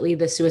immediately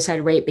the suicide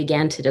rate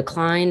began to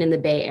decline in the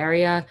Bay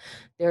Area.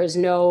 There is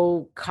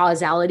no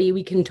causality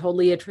we can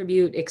totally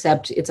attribute,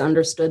 except it's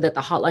understood that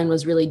the hotline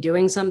was really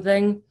doing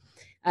something.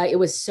 It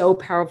was so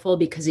powerful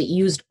because it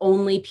used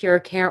only peer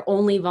care,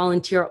 only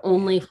volunteer,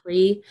 only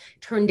free,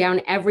 turned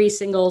down every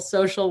single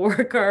social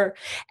worker,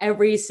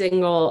 every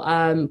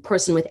single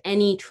person with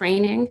any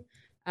training,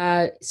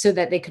 so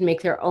that they could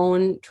make their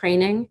own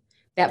training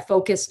that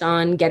focused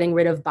on getting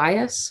rid of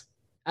bias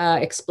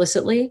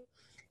explicitly.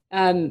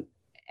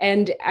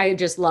 And I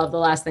just love, the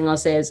last thing I'll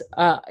say is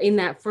in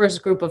that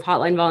first group of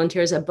hotline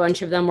volunteers, a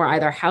bunch of them were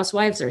either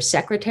housewives or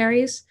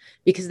secretaries,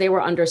 because they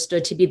were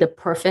understood to be the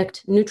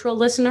perfect neutral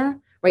listener,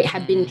 right?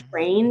 Had been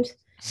trained,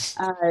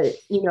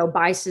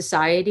 by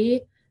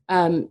society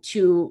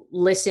to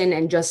listen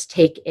and just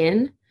take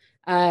in.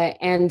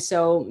 And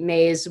so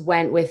Mays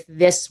went with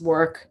this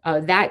work,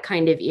 that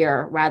kind of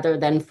ear, rather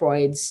than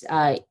Freud's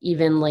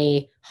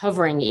evenly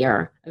hovering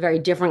ear, a very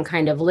different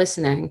kind of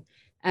listening.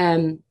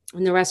 And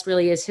the rest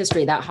really is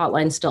history. That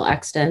hotline's still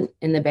extant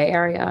in the Bay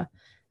Area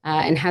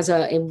and has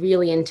a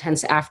really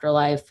intense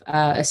afterlife,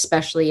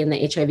 especially in the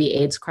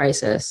HIV/AIDS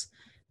crisis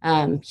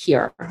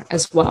here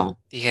as well.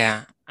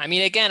 Yeah. I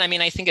mean, again,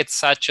 I think it's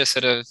such a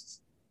sort of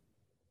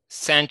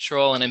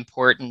central and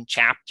important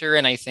chapter.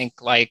 And I think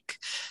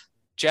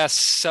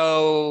just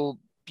so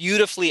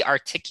beautifully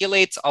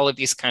articulates all of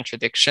these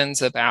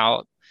contradictions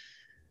about,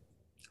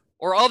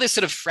 or all this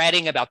sort of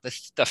fretting about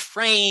the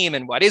frame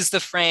and what is the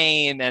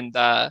frame, and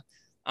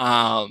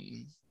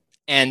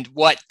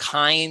what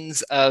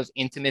kinds of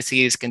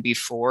intimacies can be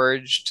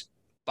forged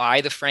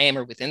by the frame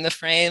or within the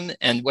frame.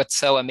 And what's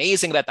so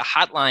amazing about the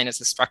hotline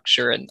as a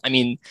structure. And I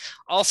mean,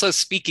 also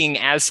speaking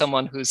as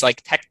someone who's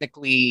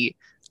technically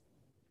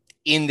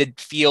in the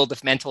field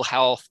of mental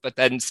health, but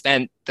then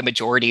spent the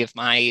majority of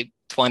my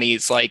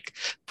 20s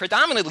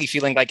predominantly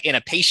feeling in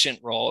a patient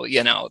role,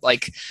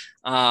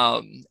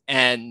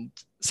 and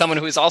someone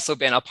who has also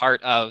been a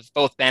part of,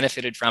 both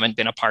benefited from and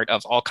been a part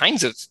of all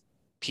kinds of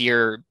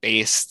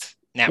peer-based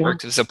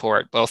networks of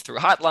support, both through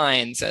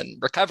hotlines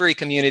and recovery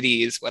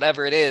communities,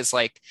 whatever it is.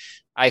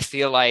 I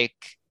feel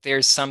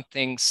there's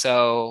something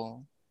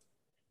so,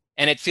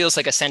 and it feels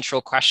like a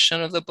central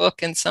question of the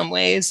book in some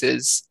ways,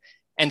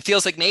 and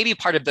feels like maybe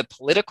part of the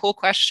political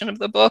question of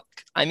the book.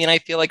 I mean, I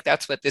feel like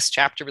that's what this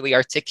chapter really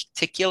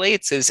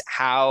articulates, is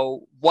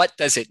what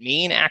does it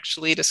mean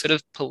actually to sort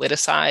of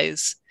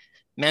politicize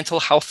mental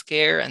health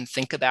care and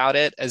think about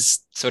it as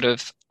sort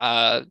of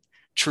a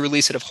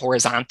truly sort of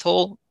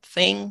horizontal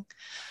thing.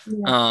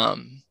 Yeah.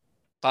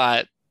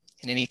 But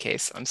in any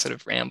case, I'm sort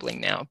of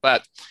rambling now,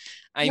 but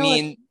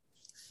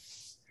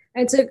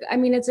it's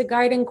a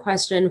guiding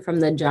question from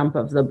the jump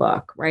of the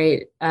book,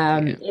 right?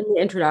 In the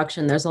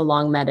introduction, there's a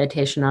long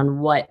meditation on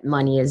what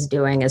money is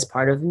doing as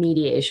part of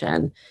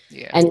mediation,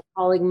 and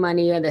calling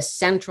money the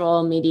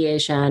central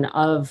mediation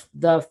of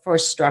the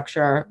first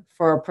structure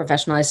for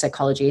professionalized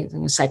psychology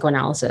and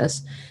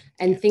psychoanalysis,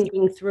 and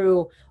thinking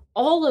through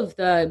all of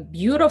the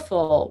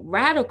beautiful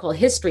radical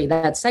history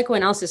that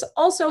psychoanalysis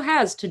also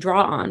has to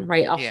draw on,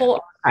 right? A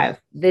whole archive.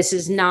 This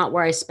is not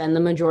where I spend the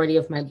majority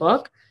of my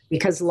book,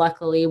 because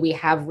luckily we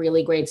have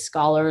really great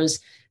scholars,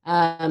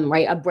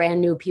 right? A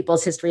brand new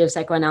People's History of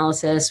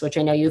Psychoanalysis, which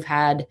I know you've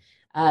had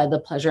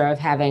the pleasure of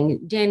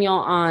having Daniel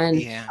on,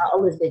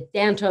 Elizabeth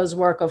Danto's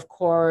work, of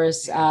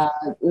course,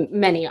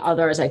 many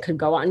others. I could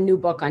go on. New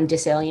book on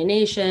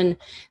disalienation.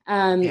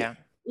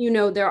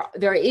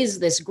 There is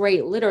this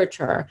great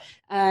literature,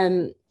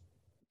 and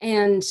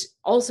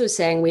also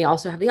saying we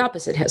also have the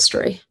opposite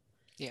history.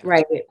 Yeah.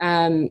 Right.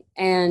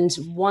 And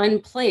one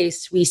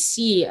place we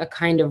see a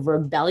kind of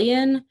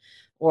rebellion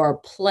or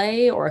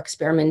play or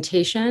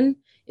experimentation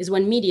is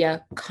when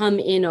media come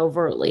in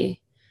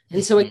overtly.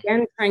 And so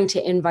again, trying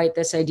to invite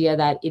this idea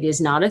that it is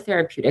not a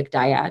therapeutic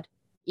dyad,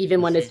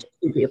 even when it's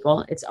two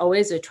people, it's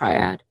always a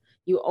triad.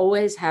 You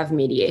always have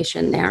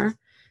mediation there.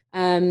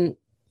 And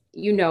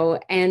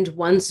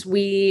once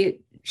we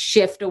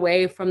shift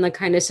away from the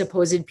kind of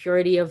supposed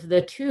purity of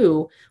the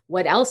two,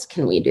 what else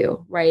can we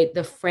do, right?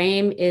 The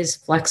frame is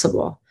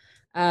flexible.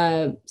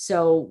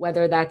 So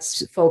whether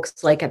that's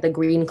folks like at the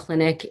Green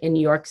Clinic in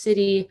New York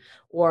City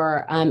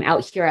or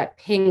out here at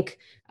Pink,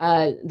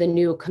 the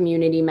new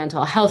community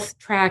mental health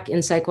track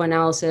in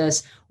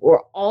psychoanalysis,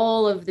 or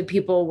all of the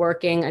people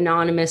working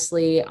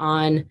anonymously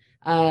on,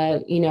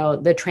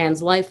 the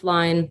Trans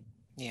Lifeline,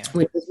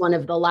 which is one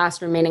of the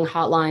last remaining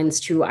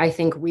hotlines to, I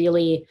think,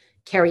 really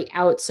carry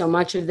out so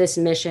much of this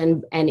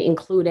mission, and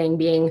including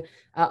being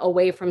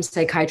away from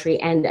psychiatry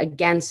and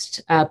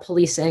against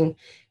policing.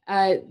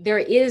 There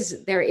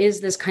is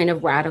this kind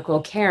of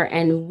radical care,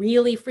 and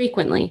really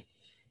frequently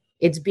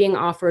it's being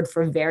offered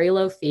for very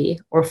low fee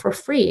or for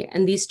free.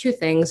 And these two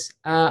things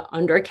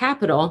under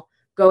capital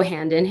go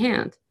hand in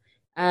hand.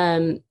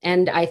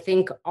 And I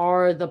think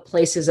are the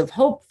places of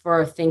hope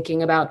for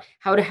thinking about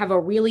how to have a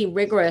really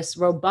rigorous,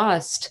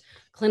 robust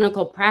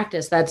clinical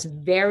practice that's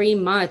very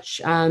much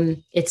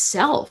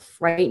itself,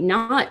 right?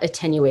 Not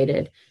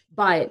attenuated,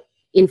 but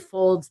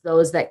enfolds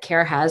those that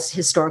care has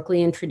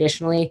historically and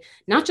traditionally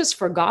not just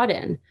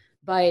forgotten,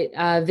 but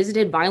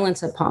visited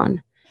violence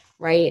upon,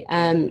 right?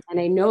 And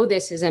I know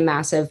this is a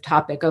massive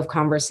topic of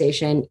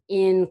conversation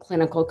in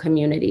clinical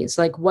communities,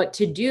 like what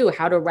to do,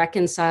 how to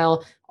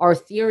reconcile our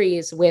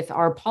theories with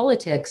our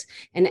politics.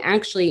 And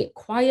actually,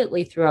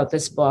 quietly throughout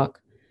this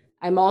book,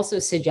 I'm also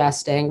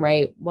suggesting,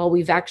 right, well,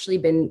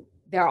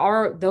 there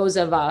are those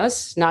of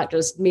us, not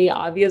just me,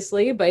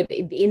 obviously, but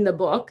in the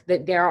book,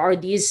 that there are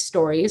these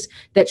stories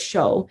that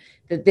show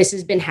that this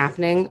has been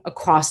happening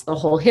across the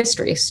whole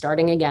history,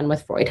 starting again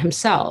with Freud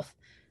himself,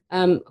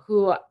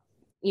 who,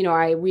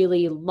 I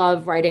really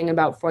love writing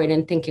about Freud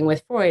and thinking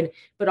with Freud,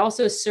 but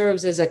also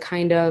serves as a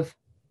kind of,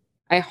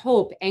 I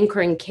hope,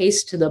 anchoring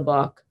case to the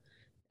book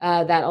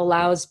that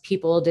allows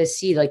people to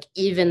see, like,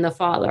 even the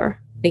father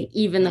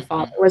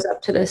was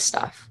up to this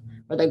stuff,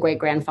 or the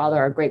great-grandfather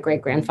or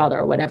great-great-grandfather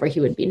or whatever he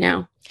would be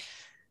now.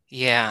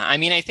 Yeah, I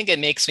mean, I think it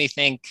makes me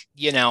think,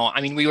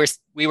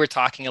 we were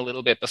talking a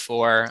little bit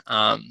before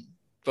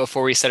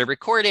we started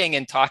recording,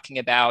 and talking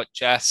about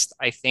just,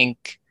 I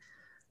think,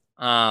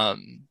 I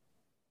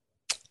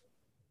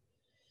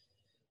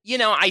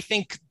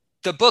think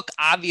the book,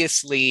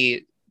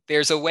 obviously,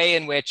 there's a way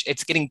in which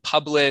it's getting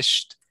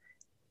published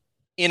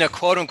in a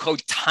quote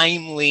unquote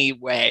timely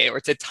way, or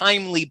it's a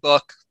timely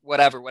book,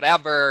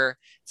 whatever.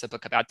 It's a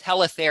book about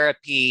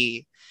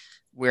teletherapy.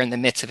 We're in the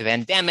midst of a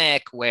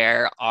pandemic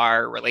where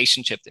our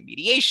relationship to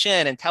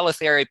mediation and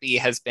teletherapy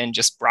has been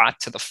just brought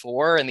to the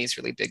fore in these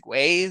really big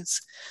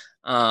ways.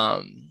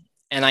 And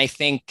I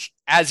think,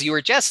 as you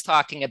were just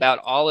talking about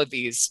all of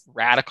these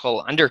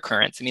radical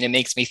undercurrents, it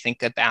makes me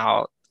think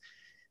about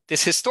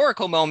this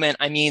historical moment.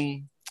 I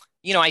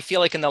feel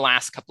like in the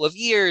last couple of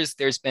years,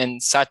 there's been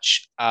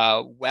such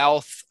a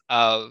wealth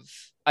of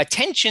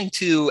attention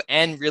to,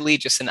 and really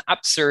just an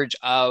upsurge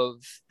of,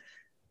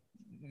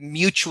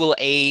 mutual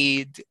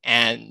aid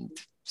and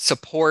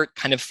support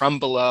kind of from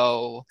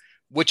below,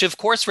 which of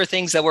course were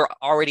things that were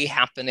already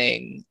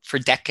happening for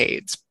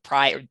decades,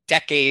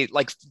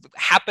 like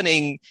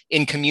happening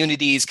in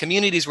communities.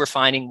 Communities were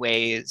finding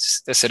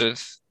ways to sort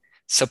of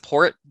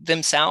support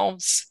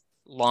themselves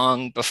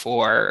long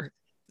before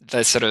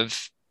the sort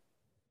of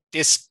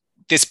this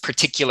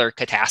particular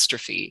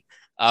catastrophe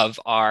of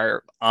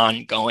our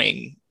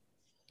ongoing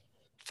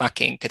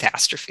fucking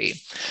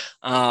catastrophe.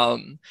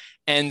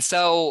 And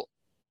so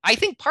I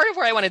think part of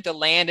where I wanted to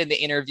land in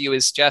the interview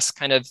is just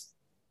kind of,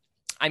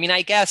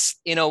 I guess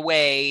in a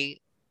way,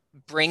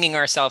 bringing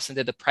ourselves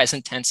into the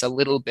present tense a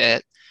little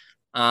bit.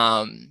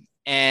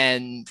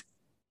 And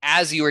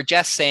as you were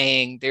just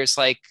saying,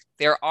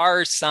 there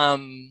are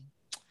some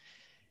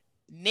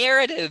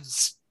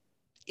narratives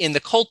in the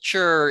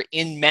culture,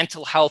 in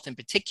mental health in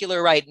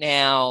particular right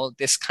now,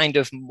 this kind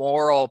of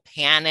moral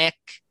panic,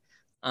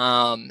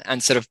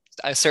 and sort of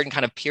a certain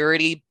kind of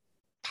purity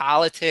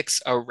politics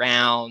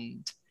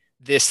around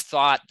this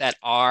thought that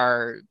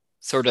our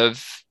sort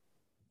of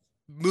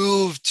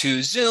move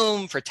to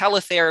Zoom for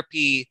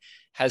teletherapy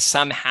has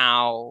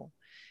somehow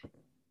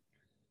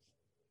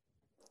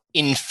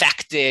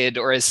infected,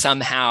 or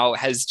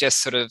has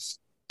just sort of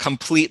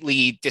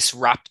completely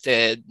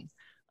disrupted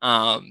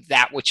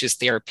that which is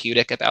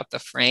therapeutic about the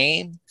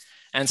frame.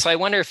 And so I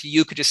wonder if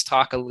you could just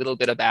talk a little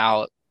bit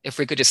about, if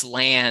we could just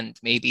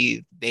land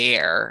maybe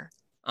there,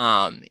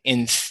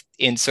 in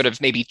sort of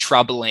maybe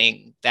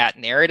troubling that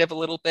narrative a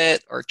little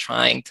bit, or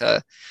trying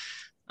to,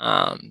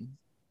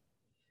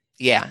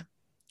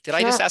 Did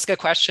I just ask a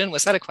question?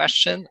 Was that a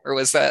question, or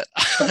was that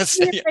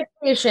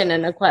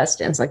and a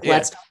question? It's like,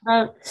 let's talk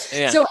about.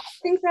 Yeah. So I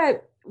think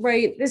that,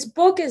 right, this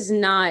book is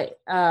not,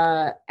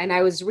 and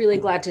I was really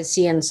glad to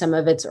see in some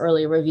of its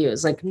early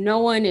reviews, like, no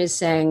one is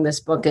saying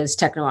this book is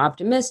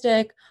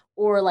techno-optimistic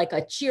or like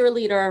a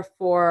cheerleader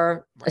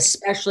for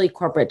especially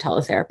corporate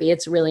teletherapy.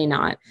 It's really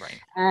not.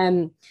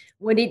 Right.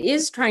 What it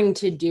is trying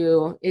to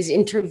do is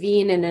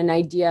intervene in an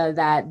idea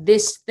that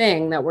this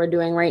thing that we're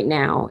doing right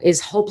now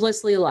is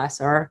hopelessly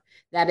lesser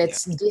that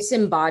it's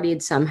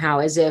disembodied somehow,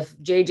 as if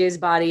JJ's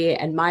body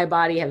and my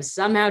body have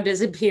somehow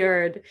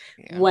disappeared,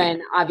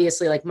 when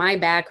obviously like my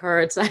back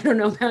hurts. I don't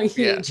know about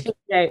you,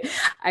 JJ.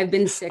 I've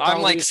been sick.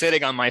 I'm like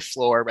sitting on my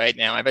floor right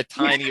now. I have a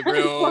tiny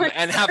room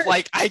and have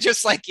like, I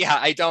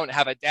don't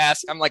have a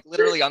desk. I'm like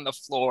literally on the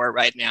floor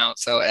right now.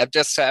 So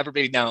just so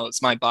everybody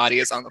knows, my body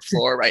is on the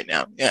floor right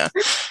now. Yeah.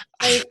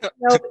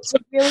 To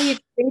really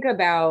think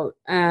about,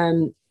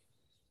 not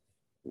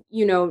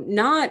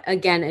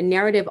again, a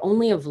narrative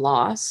only of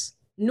loss,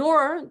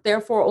 nor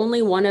therefore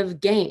only one of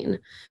gain,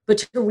 but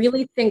to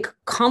really think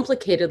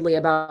complicatedly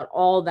about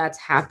all that's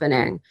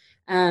happening.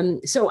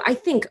 So I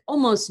think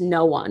almost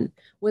no one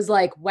was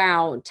like,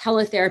 wow,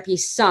 teletherapy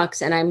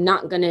sucks and I'm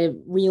not going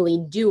to really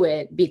do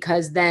it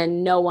because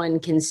then no one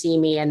can see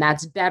me and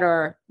that's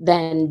better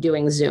than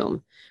doing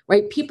Zoom,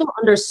 right? People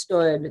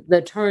understood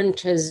the turn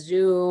to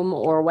Zoom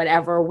or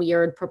whatever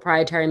weird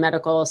proprietary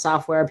medical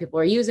software people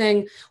are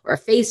using, or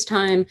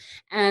FaceTime,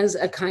 as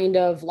a kind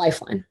of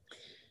lifeline.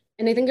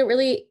 And I think it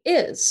really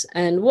is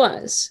and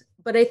was.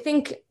 But I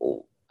think,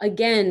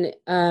 again,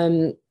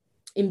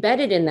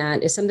 embedded in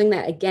that is something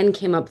that, again,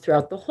 came up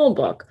throughout the whole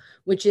book,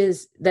 which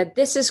is that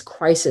this is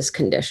crisis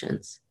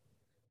conditions,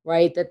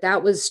 right?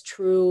 That was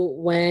true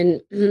when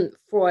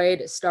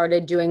Freud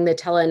started doing the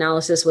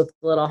teleanalysis with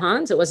little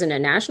Hans. It wasn't a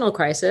national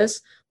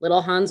crisis.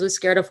 Little Hans was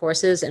scared of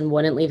horses and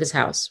wouldn't leave his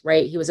house,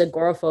 right? He was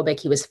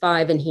agoraphobic. He was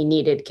 5 and he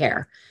needed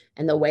care.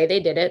 And the way they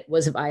did it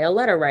was via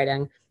letter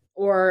writing.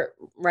 Or,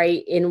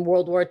 right, in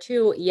World War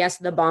II, yes,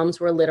 the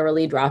bombs were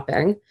literally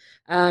dropping.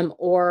 The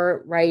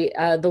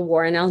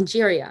war in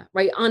Algeria,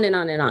 right, on and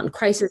on and on.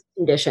 Crisis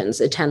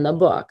conditions attend the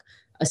book.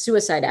 A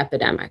suicide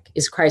epidemic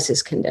is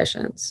crisis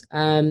conditions.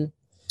 The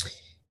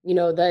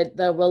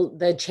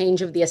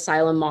change of the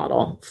asylum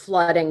model,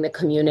 flooding the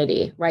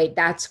community, right?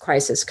 That's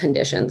crisis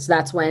conditions.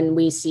 That's when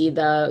we see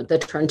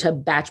the turn to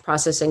batch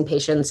processing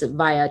patients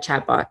via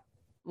chatbot,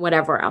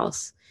 whatever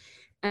else.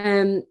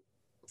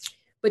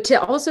 But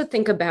to also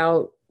think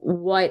about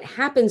what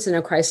happens in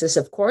a crisis,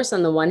 of course,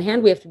 on the one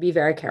hand, we have to be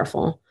very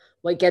careful.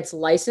 What gets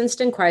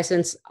licensed in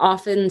crisis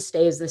often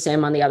stays the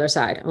same on the other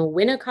side.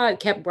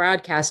 Winnicott kept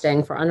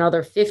broadcasting for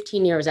another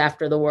 15 years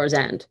after the war's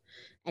end,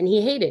 and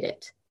he hated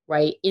it,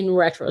 right, in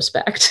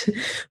retrospect.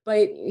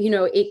 But,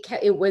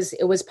 it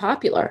was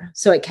popular,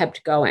 so it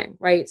kept going,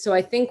 right? So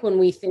I think when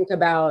we think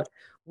about,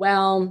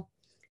 well,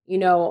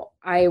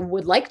 I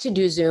would like to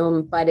do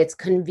Zoom, but it's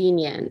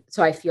convenient,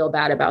 so I feel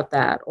bad about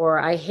that. Or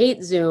I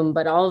hate Zoom,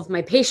 but all of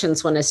my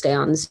patients want to stay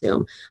on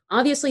Zoom.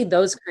 Obviously,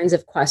 those kinds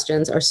of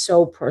questions are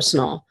so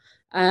personal.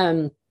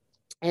 And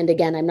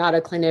again, I'm not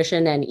a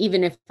clinician, and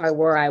even if I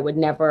were, I would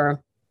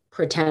never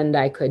pretend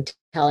I could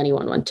tell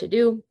anyone what to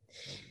do.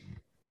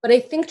 But I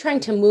think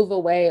trying to move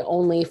away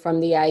only from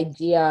the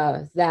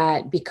idea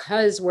that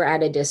because we're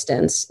at a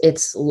distance,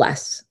 it's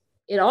less.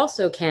 It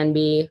also can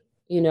be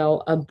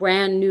a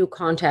brand new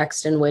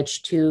context in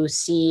which to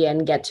see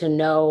and get to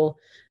know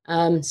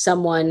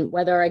someone,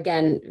 whether,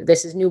 again,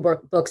 this is new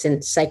books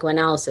in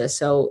psychoanalysis.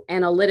 So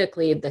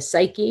analytically, the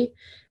psyche,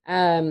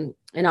 and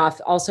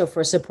also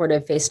for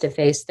supportive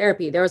face-to-face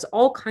therapy, there's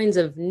all kinds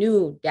of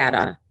new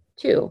data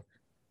too.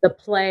 The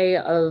play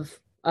of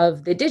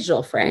the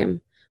digital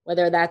frame,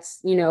 whether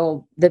that's,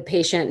 the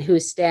patient who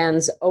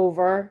stands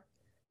over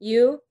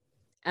you,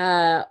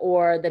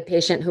 or the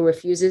patient who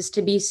refuses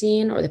to be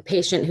seen, or the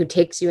patient who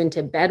takes you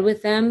into bed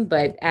with them,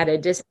 but at a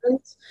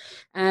distance.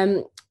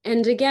 And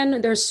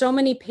again, there's so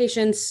many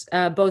patients,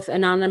 both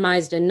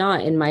anonymized and not,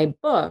 in my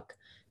book,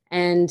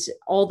 and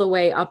all the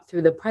way up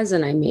through the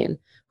present,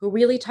 who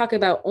really talk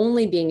about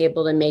only being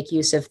able to make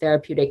use of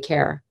therapeutic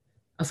care.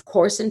 Of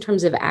course, in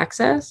terms of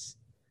access,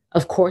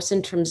 of course,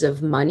 in terms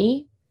of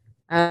money,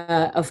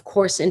 of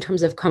course, in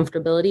terms of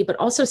comfortability, but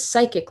also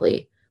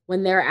psychically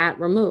when they're at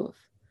remove,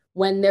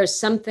 when there's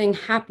something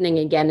happening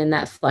again in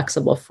that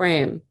flexible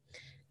frame.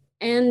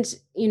 And,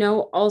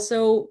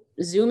 also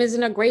Zoom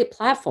isn't a great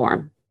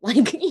platform.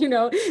 Like,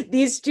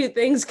 these two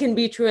things can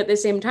be true at the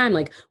same time.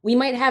 Like, we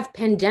might have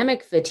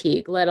pandemic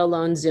fatigue, let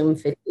alone Zoom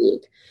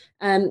fatigue.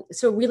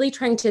 So really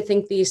trying to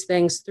think these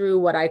things through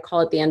what I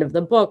call at the end of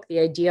the book, the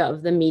idea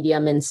of the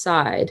medium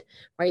inside,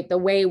 right? The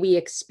way we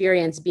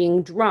experience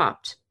being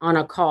dropped on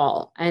a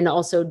call and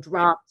also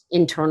dropped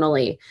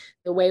internally,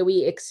 the way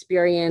we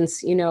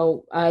experience,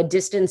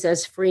 distance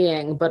as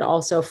freeing, but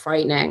also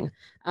frightening,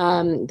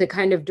 the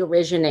kind of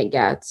derision it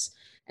gets.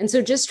 And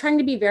so just trying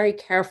to be very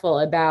careful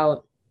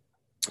about,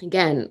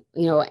 again,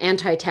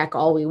 anti-tech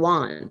all we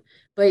want,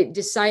 but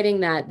deciding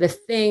that the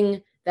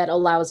thing that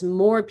allows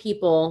more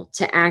people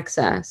to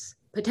access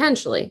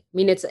potentially,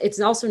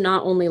 it's also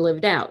not only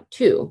lived out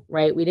too,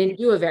 right? We didn't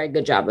do a very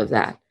good job of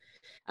that,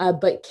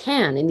 but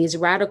can in these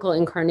radical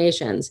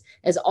incarnations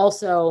is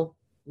also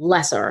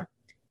lesser,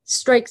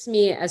 strikes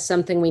me as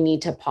something we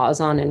need to pause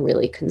on and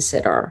really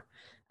consider,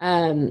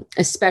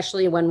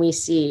 especially when we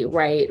see,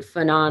 right,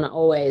 Fanon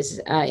always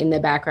in the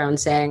background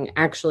saying,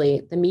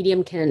 actually, the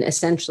medium can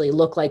essentially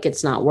look like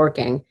it's not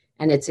working,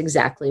 and it's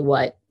exactly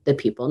what the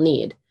people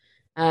need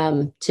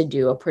to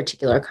do a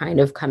particular kind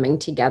of coming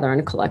together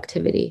and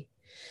collectivity.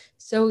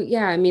 So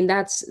yeah, I mean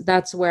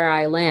that's where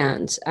I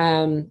land.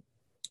 And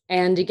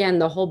again,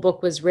 the whole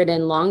book was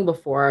written long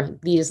before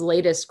these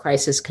latest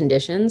crisis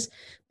conditions,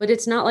 but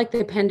it's not like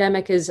the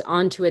pandemic is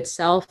onto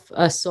itself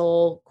a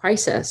sole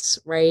crisis,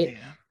 right?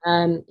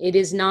 Yeah. It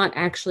is not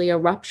actually a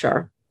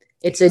rupture.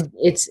 It's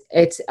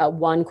a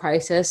one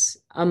crisis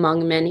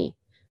among many.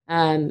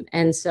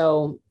 And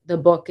so the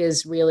book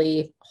is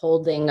really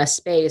holding a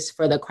space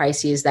for the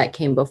crises that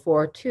came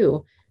before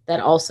too, that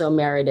also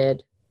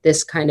merited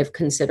this kind of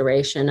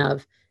consideration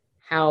of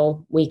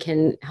how we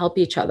can help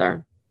each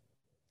other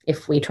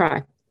if we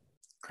try.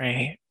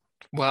 Great.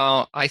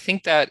 Well, I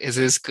think that is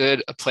as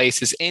good a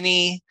place as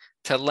any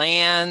to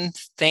land.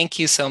 Thank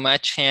you so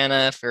much,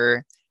 Hannah,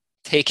 for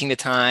taking the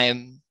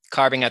time,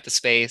 carving out the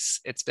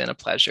space. It's been a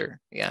pleasure.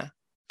 Yeah.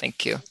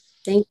 Thank you.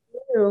 Thank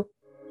you.